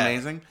 some are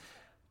amazing,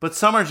 but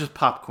some are just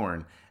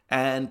popcorn.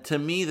 And to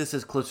me, this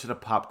is closer to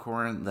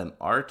popcorn than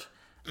art,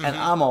 and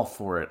I'm all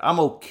for it. I'm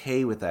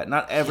okay with that.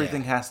 Not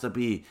everything has to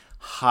be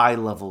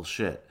high-level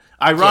shit.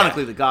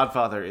 Ironically, The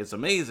Godfather is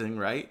amazing,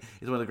 right?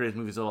 It's one of the greatest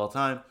movies of all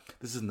time.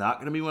 This is not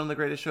going to be one of the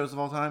greatest shows of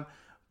all time,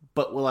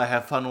 but will I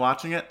have fun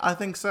watching it? I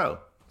think so.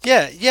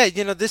 Yeah,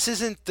 this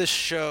isn't the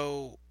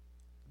show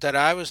that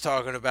I was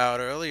talking about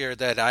earlier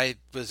that I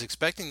was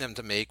expecting them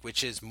to make,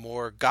 which is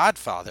more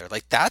Godfather.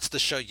 Like, that's the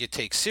show you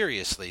take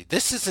seriously.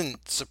 This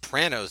isn't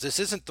Sopranos. This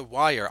isn't The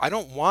Wire. I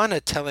don't want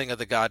a telling of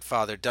The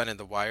Godfather done in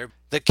The Wire.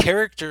 The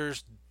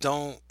characters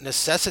don't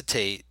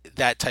necessitate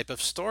that type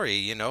of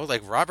story,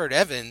 Like, Robert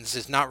Evans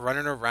is not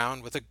running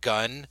around with a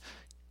gun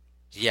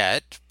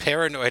yet,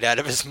 paranoid out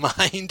of his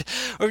mind,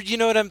 or you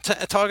know what I'm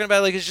talking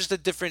about? Like, it's just a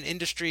different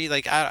industry.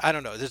 Like, I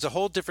don't know. There's a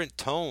whole different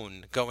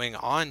tone going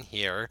on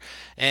here,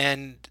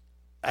 and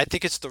I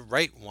think it's the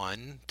right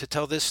one to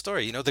tell this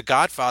story. The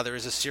Godfather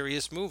is a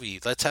serious movie.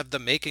 Let's have the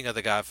making of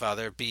The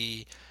Godfather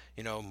be,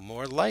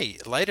 more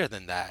lighter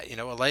than that.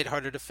 A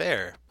lighthearted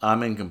affair.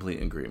 I'm in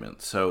complete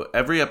agreement. So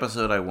every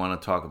episode I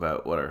want to talk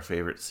about what our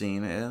favorite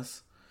scene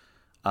is.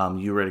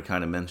 You already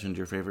kind of mentioned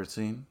your favorite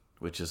scene,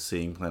 which is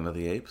seeing Planet of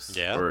the Apes.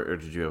 Yeah. Or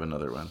did you have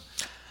another one?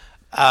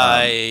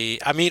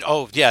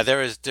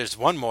 There's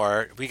one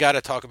more. We got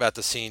to talk about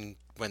the scene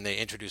when they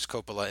introduce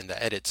Coppola in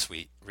the edit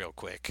suite real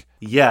quick.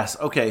 Yes.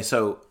 Okay,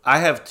 so I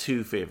have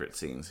 2 favorite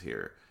scenes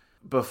here.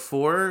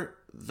 Before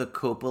the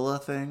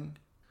Coppola thing,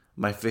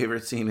 my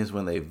favorite scene is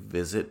when they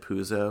visit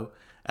Puzo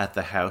at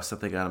the house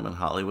that they got him in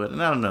Hollywood.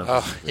 And I don't know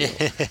if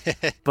this is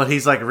real. But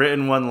he's like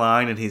written one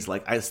line and he's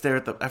like, I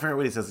forget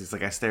what he says. He's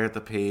like, I stare at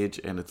the page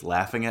and it's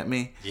laughing at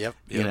me. Yep.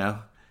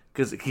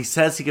 Because he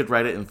says he could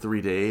write it in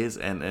 3 days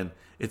and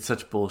it's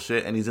such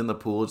bullshit. And he's in the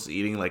pool just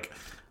eating like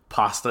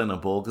pasta in a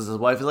bowl because his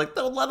wife is like,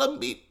 don't let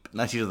him eat.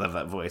 Now she doesn't have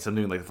that voice. I'm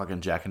doing like the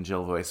fucking Jack and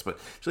Jill voice, but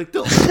she's like,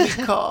 don't let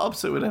him eat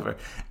carbs or whatever.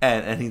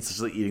 And he's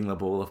just like eating the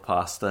bowl of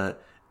pasta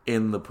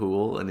in the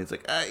pool, and he's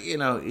like,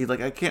 he's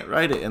like, I can't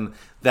write it. And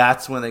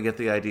that's when they get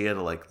the idea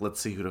to like,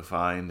 let's see who to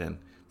find. And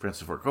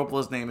Francis Ford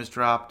Coppola's name is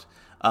dropped.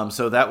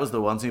 So that was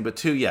the one scene. But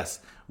 2, yes,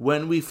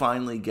 when we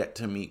finally get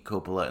to meet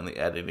Coppola in the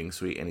editing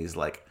suite, and he's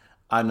like,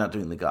 I'm not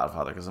doing The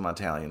Godfather because I'm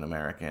Italian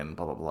American,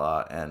 blah blah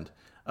blah, and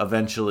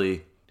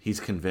eventually he's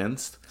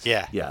convinced.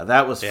 Yeah,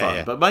 that was fun.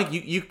 Yeah. But Mike,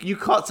 you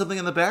caught something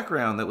in the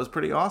background that was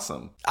pretty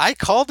awesome. I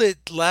called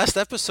it last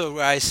episode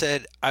where I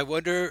said, I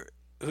wonder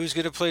who's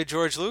going to play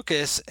George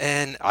Lucas,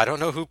 and I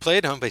don't know who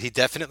played him, but he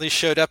definitely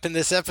showed up in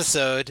this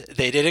episode.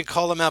 They didn't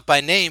call him out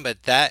by name,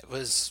 but that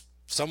was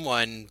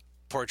someone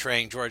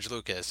portraying George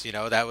Lucas.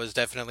 That was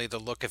definitely the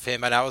look of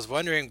him, and I was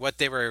wondering what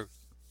they were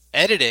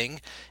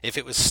editing if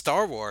it was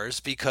Star Wars,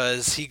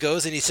 because he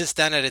goes and he sits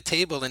down at a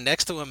table and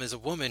next to him is a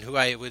woman who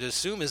I would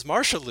assume is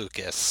Marsha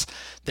Lucas.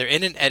 They're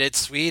in an edit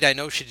suite. I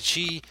know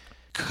she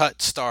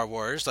cut Star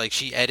Wars, like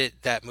she edited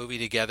that movie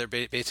together,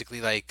 basically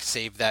like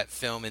saved that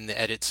film in the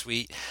edit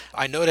suite.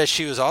 I know that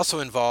she was also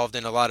involved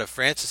in a lot of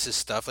Francis's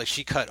stuff, like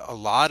she cut a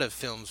lot of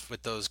films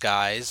with those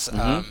guys.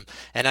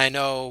 And I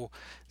know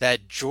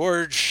that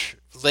George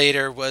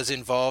later was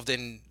involved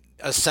in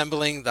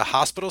assembling the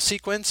hospital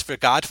sequence for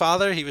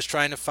Godfather. He was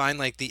trying to find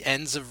like the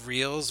ends of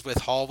reels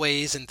with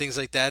hallways and things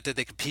like that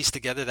they could piece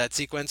together that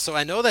sequence. So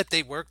I know that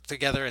they worked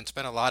together and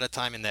spent a lot of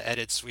time in the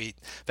edit suite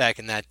back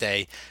in that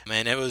day.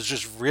 Man, it was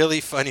just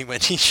really funny when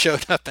he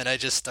showed up and I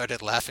just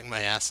started laughing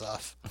my ass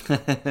off.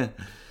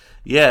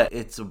 Yeah,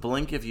 it's a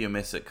blink if you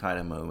miss it kind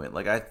of moment.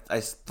 Like I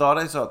thought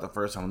I saw it the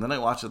first time, and then I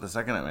watched it the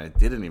second time and I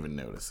didn't even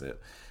notice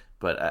it.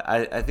 But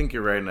I think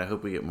you're right, and I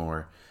hope we get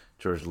more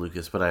George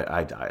Lucas, but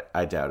I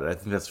doubt it. I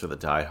think that's for the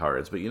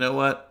diehards. But you know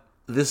what?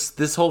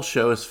 This whole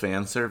show is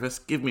fan service.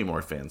 Give me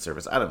more fan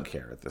service. I don't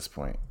care at this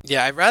point.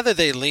 Yeah, I'd rather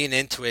they lean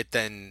into it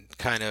than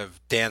kind of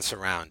dance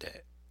around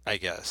it, I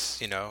guess,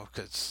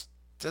 because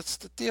that's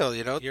the deal,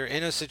 You're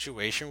in a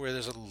situation where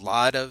there's a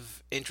lot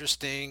of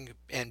interesting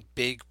and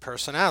big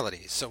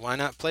personalities, so why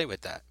not play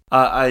with that?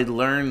 I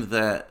learned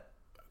that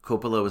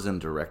Coppola was in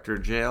director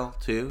jail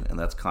too, and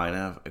that's kind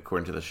of,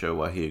 according to the show,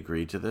 why he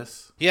agreed to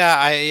this. Yeah,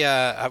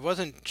 I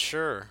wasn't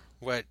sure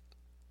what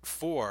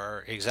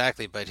for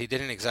exactly, but he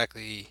didn't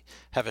exactly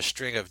have a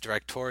string of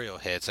directorial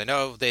hits. I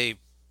know they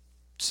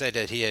said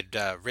that he had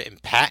written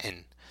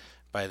Patton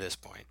by this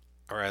point,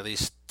 or at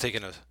least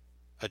taken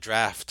a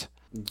draft.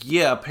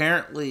 Yeah,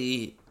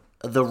 apparently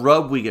the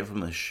rub we get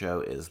from this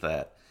show is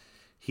that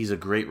he's a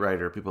great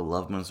writer. People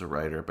love him as a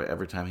writer, but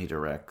every time he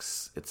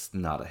directs, it's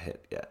not a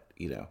hit yet,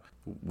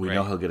 We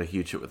know he'll get a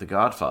huge hit with The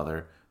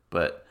Godfather,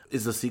 but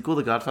is the sequel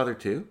The Godfather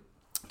 2?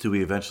 Do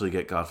we eventually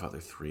get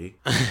Godfather 3?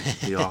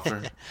 The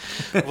offer?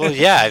 Well,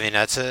 yeah, I mean,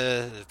 that's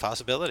a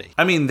possibility.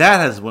 I mean, that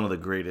has one of the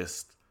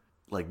greatest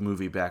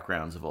movie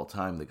backgrounds of all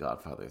time, The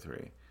Godfather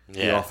 3.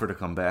 Yeah. The offer to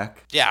come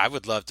back. Yeah, I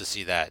would love to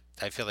see that.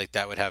 I feel like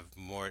that would have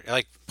more...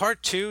 Like,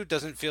 part 2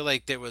 doesn't feel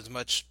like there was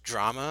much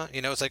drama.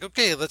 It's like,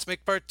 okay, let's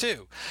make part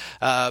 2.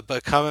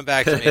 But coming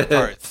back to make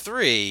part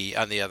 3,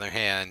 on the other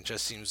hand,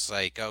 just seems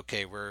like,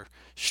 okay, we're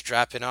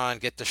strapping on,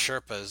 get the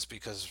Sherpas,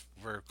 because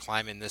we're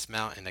climbing this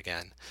mountain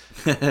again.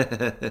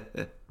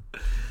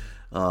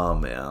 Oh,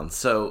 man.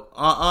 So,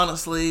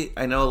 honestly,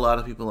 I know a lot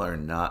of people are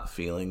not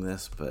feeling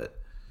this, but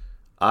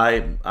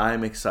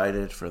I'm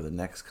excited for the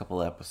next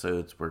couple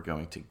episodes we're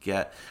going to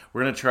get.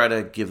 We're going to try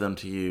to give them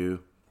to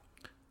you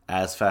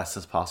as fast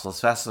as possible, as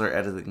fast as our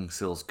editing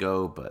skills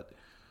go, but,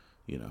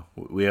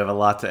 we have a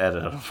lot to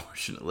edit,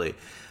 unfortunately.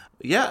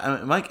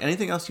 Yeah, Mike,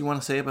 anything else you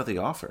want to say about The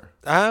Offer?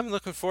 I'm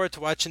looking forward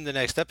to watching the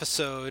next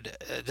episode.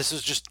 This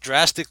was just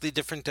drastically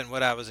different than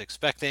what I was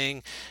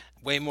expecting.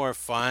 Way more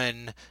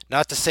fun.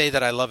 Not to say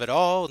that I love it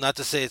all, not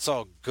to say it's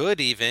all good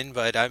even,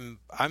 but I'm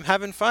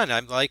having fun.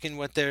 I'm liking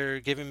what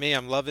they're giving me.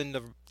 I'm loving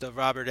the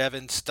Robert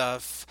Evans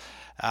stuff.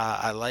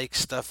 I like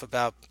stuff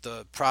about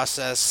the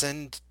process,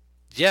 and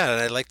yeah,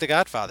 I like The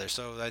Godfather.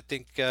 So I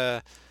think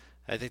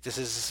this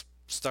is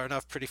starting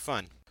off pretty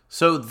fun.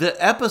 So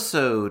the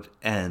episode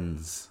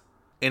ends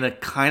in a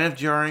kind of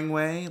jarring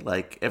way.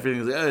 Like,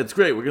 everything's like, oh, it's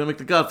great, we're going to make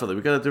The Godfather,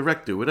 we got a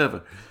director,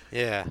 whatever.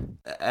 Yeah.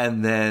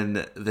 And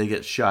then they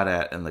get shot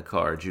at in the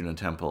car, Juno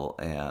Temple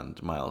and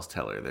Miles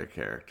Teller, their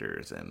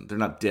characters, and they're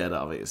not dead,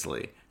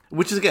 obviously.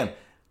 Which is, again,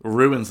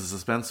 ruins the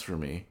suspense for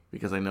me,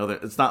 because I know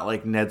that it's not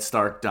like Ned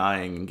Stark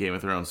dying in Game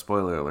of Thrones,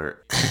 spoiler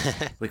alert.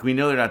 Like, we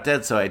know they're not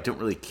dead, so I don't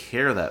really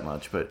care that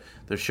much, but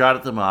they're shot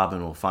at the mob,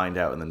 and we'll find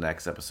out in the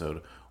next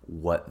episode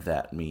what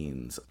that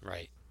means.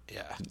 Right.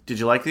 Yeah. Did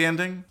you like the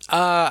ending?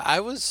 I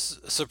was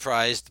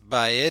surprised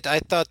by it. I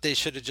thought they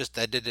should have just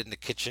ended in the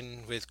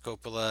kitchen with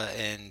Coppola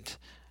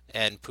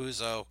and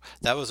Puzo.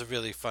 That was a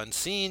really fun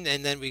scene,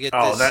 and then we get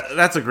this...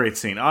 that's a great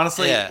scene.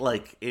 Honestly, yeah.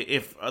 Like,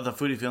 if the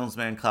Foodie Films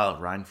man, Kyle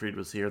Reinfried,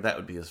 was here, that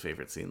would be his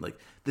favorite scene. Like,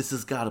 this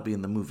has got to be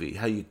in the movie,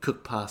 how you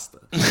cook pasta.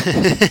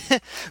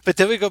 But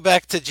then we go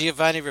back to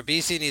Giovanni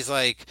Ribisi, and he's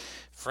like,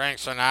 Frank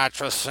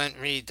Sinatra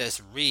sent me this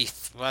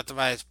wreath. What am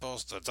I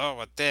supposed to do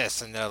with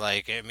this? And they're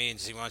like, it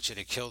means he wants you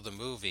to kill the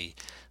movie.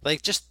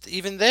 Like, just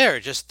even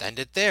there, just end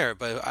it there.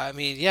 But, I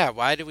mean, yeah,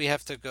 why do we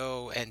have to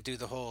go and do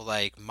the whole,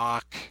 like,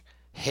 mock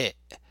hit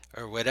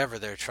or whatever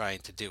they're trying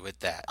to do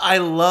with that? I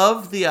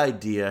love the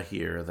idea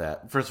here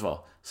that, first of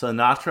all,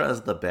 Sinatra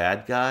as the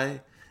bad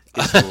guy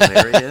is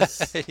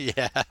hilarious.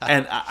 Yeah.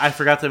 And I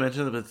forgot to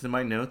mention it, but it's in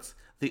my notes.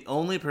 The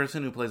only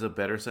person who plays a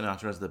better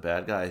Sinatra as the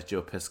bad guy is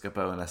Joe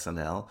Piscopo in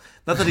SNL.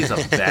 Not that he's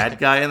a bad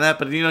guy in that,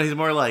 but he's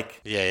more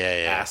like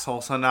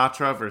asshole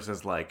Sinatra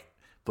versus like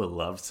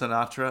beloved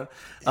Sinatra.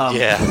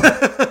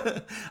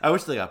 Yeah. I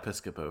wish they got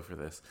Piscopo for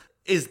this.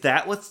 Is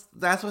that's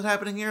what's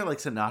happening here? Like,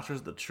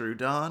 Sinatra's the true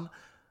Don?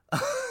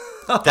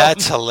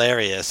 That's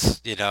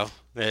hilarious,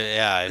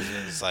 Yeah,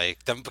 it's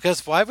like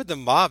because why would the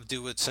mob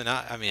do what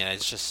Sinatra? I mean,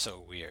 it's just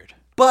so weird.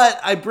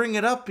 But I bring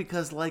it up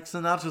because, like,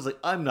 Sinatra's like,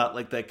 I'm not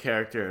like that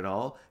character at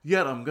all.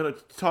 Yet I'm going to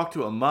talk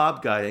to a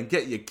mob guy and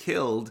get you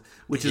killed,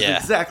 which is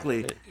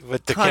exactly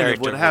what the kind of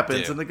what character happens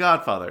would do. in The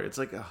Godfather. It's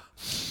like,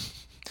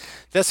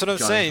 That's what I'm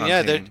Johnny saying.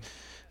 Yeah, Fontaine.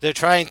 they're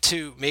trying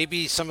to,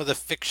 maybe some of the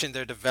fiction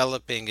they're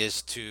developing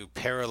is to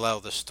parallel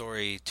the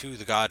story to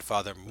The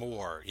Godfather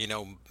more. You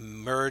know,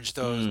 merge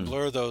those,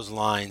 blur those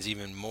lines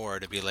even more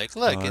to be like,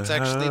 look, it's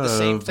actually the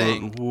same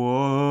thing. But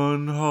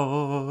one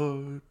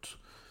heart.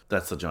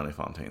 That's the Johnny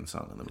Fontaine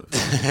song in the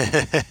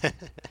movie.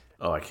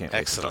 Oh, I can't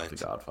wait to talk The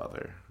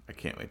Godfather. I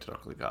can't wait to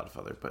talk The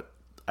Godfather. But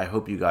I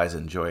hope you guys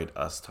enjoyed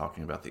us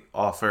talking about The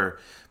Offer.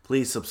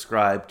 Please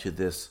subscribe to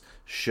this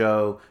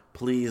show.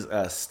 Please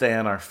stay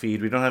on our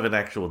feed. We don't have an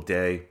actual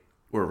day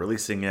we're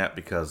releasing yet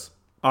because,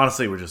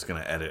 honestly, we're just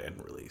going to edit and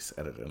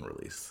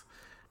release.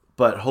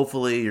 But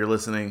hopefully you're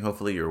listening.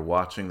 Hopefully you're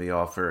watching The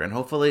Offer. And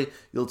hopefully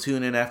you'll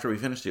tune in after we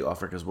finish The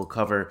Offer because we'll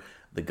cover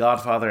The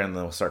Godfather and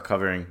then we'll start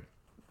covering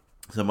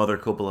some other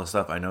Coppola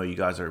stuff. I know you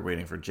guys are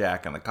waiting for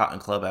Jack and the Cotton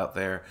Club out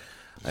there.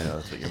 I know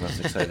that's what you're most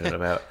excited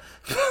about.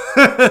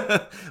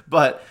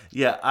 But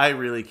yeah, I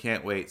really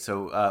can't wait.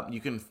 So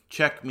you can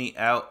check me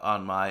out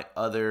on my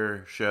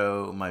other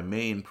show, my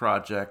main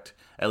project,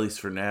 at least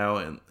for now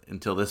and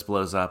until this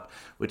blows up,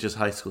 which is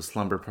High School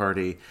Slumber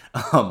Party,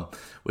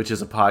 which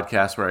is a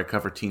podcast where I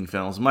cover teen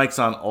films. Mike's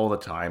on all the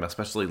time,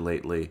 especially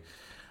lately.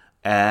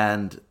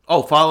 And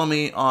follow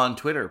me on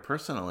Twitter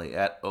personally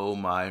at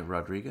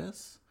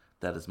ohmyrodriguez.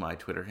 That is my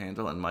Twitter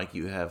handle. And Mike,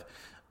 you have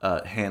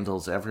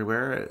handles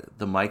everywhere.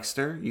 The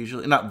Mikester,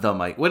 usually. Not the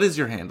Mike. What is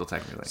your handle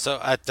technically? So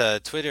at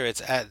Twitter,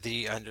 it's at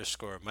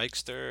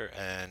 _Mikester.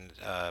 And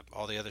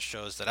all the other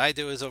shows that I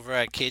do is over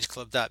at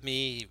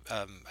cageclub.me.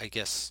 I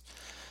guess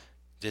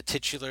the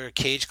titular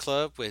Cage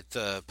Club with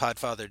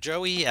Podfather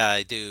Joey.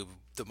 I do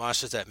The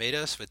Monsters That Made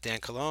Us with Dan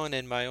Colon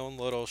and my own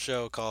little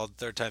show called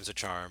Third Time's a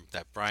Charm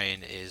that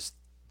Brian is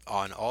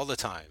on all the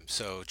time.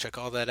 So check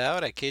all that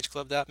out at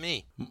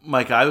cageclub.me.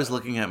 Mike, I was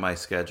looking at my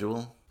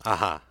schedule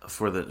Uh-huh.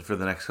 for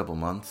the next couple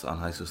months on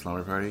High School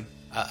Slumber Party.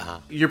 Uh-huh.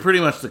 You're pretty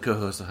much the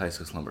co-host of High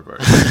School Slumber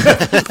Party.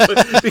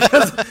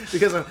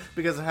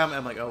 because of how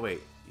I'm like, oh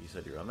wait, you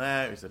said you're on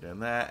that, you said you're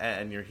on that,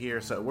 and you're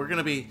here. So we're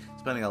gonna be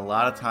spending a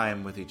lot of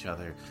time with each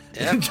other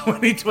in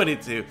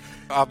 2022.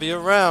 I'll be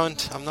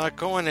around. I'm not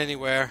going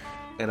anywhere.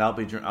 And I'll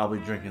be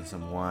drinking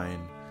some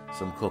wine,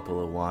 some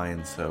Coppola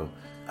wine. So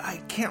I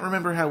can't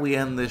remember how we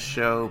end this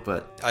show,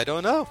 but I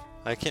don't know.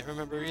 I can't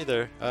remember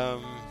either.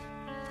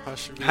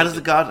 How does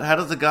the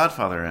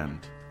Godfather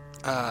end?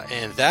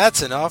 And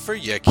that's an offer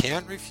you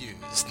can't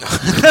refuse.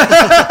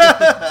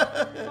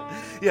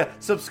 Yeah,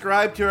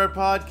 subscribe to our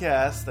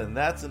podcast, and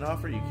that's an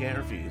offer you can't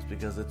refuse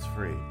because it's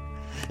free.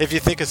 If you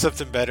think of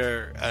something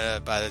better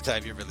by the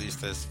time you release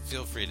this,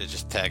 feel free to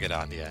just tag it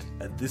on the end.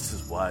 And this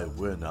is why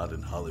we're not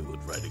in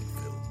Hollywood writing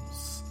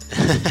films.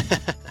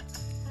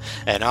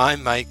 And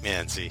I'm Mike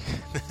Manzi.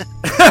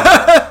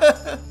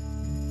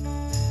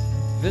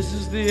 This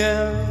is the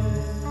end,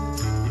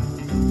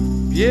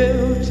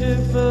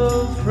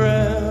 beautiful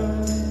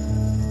friend.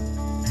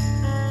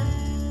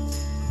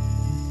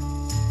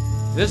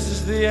 This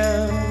is the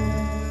end,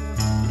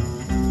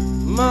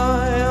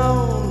 my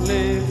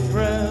only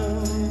friend.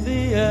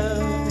 The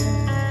end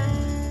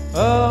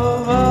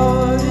of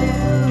our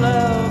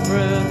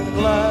elaborate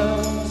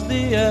plans.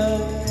 The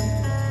end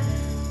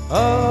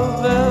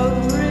of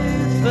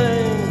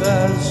everything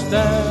that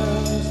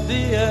stands.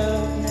 The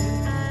end,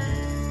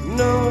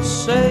 no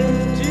say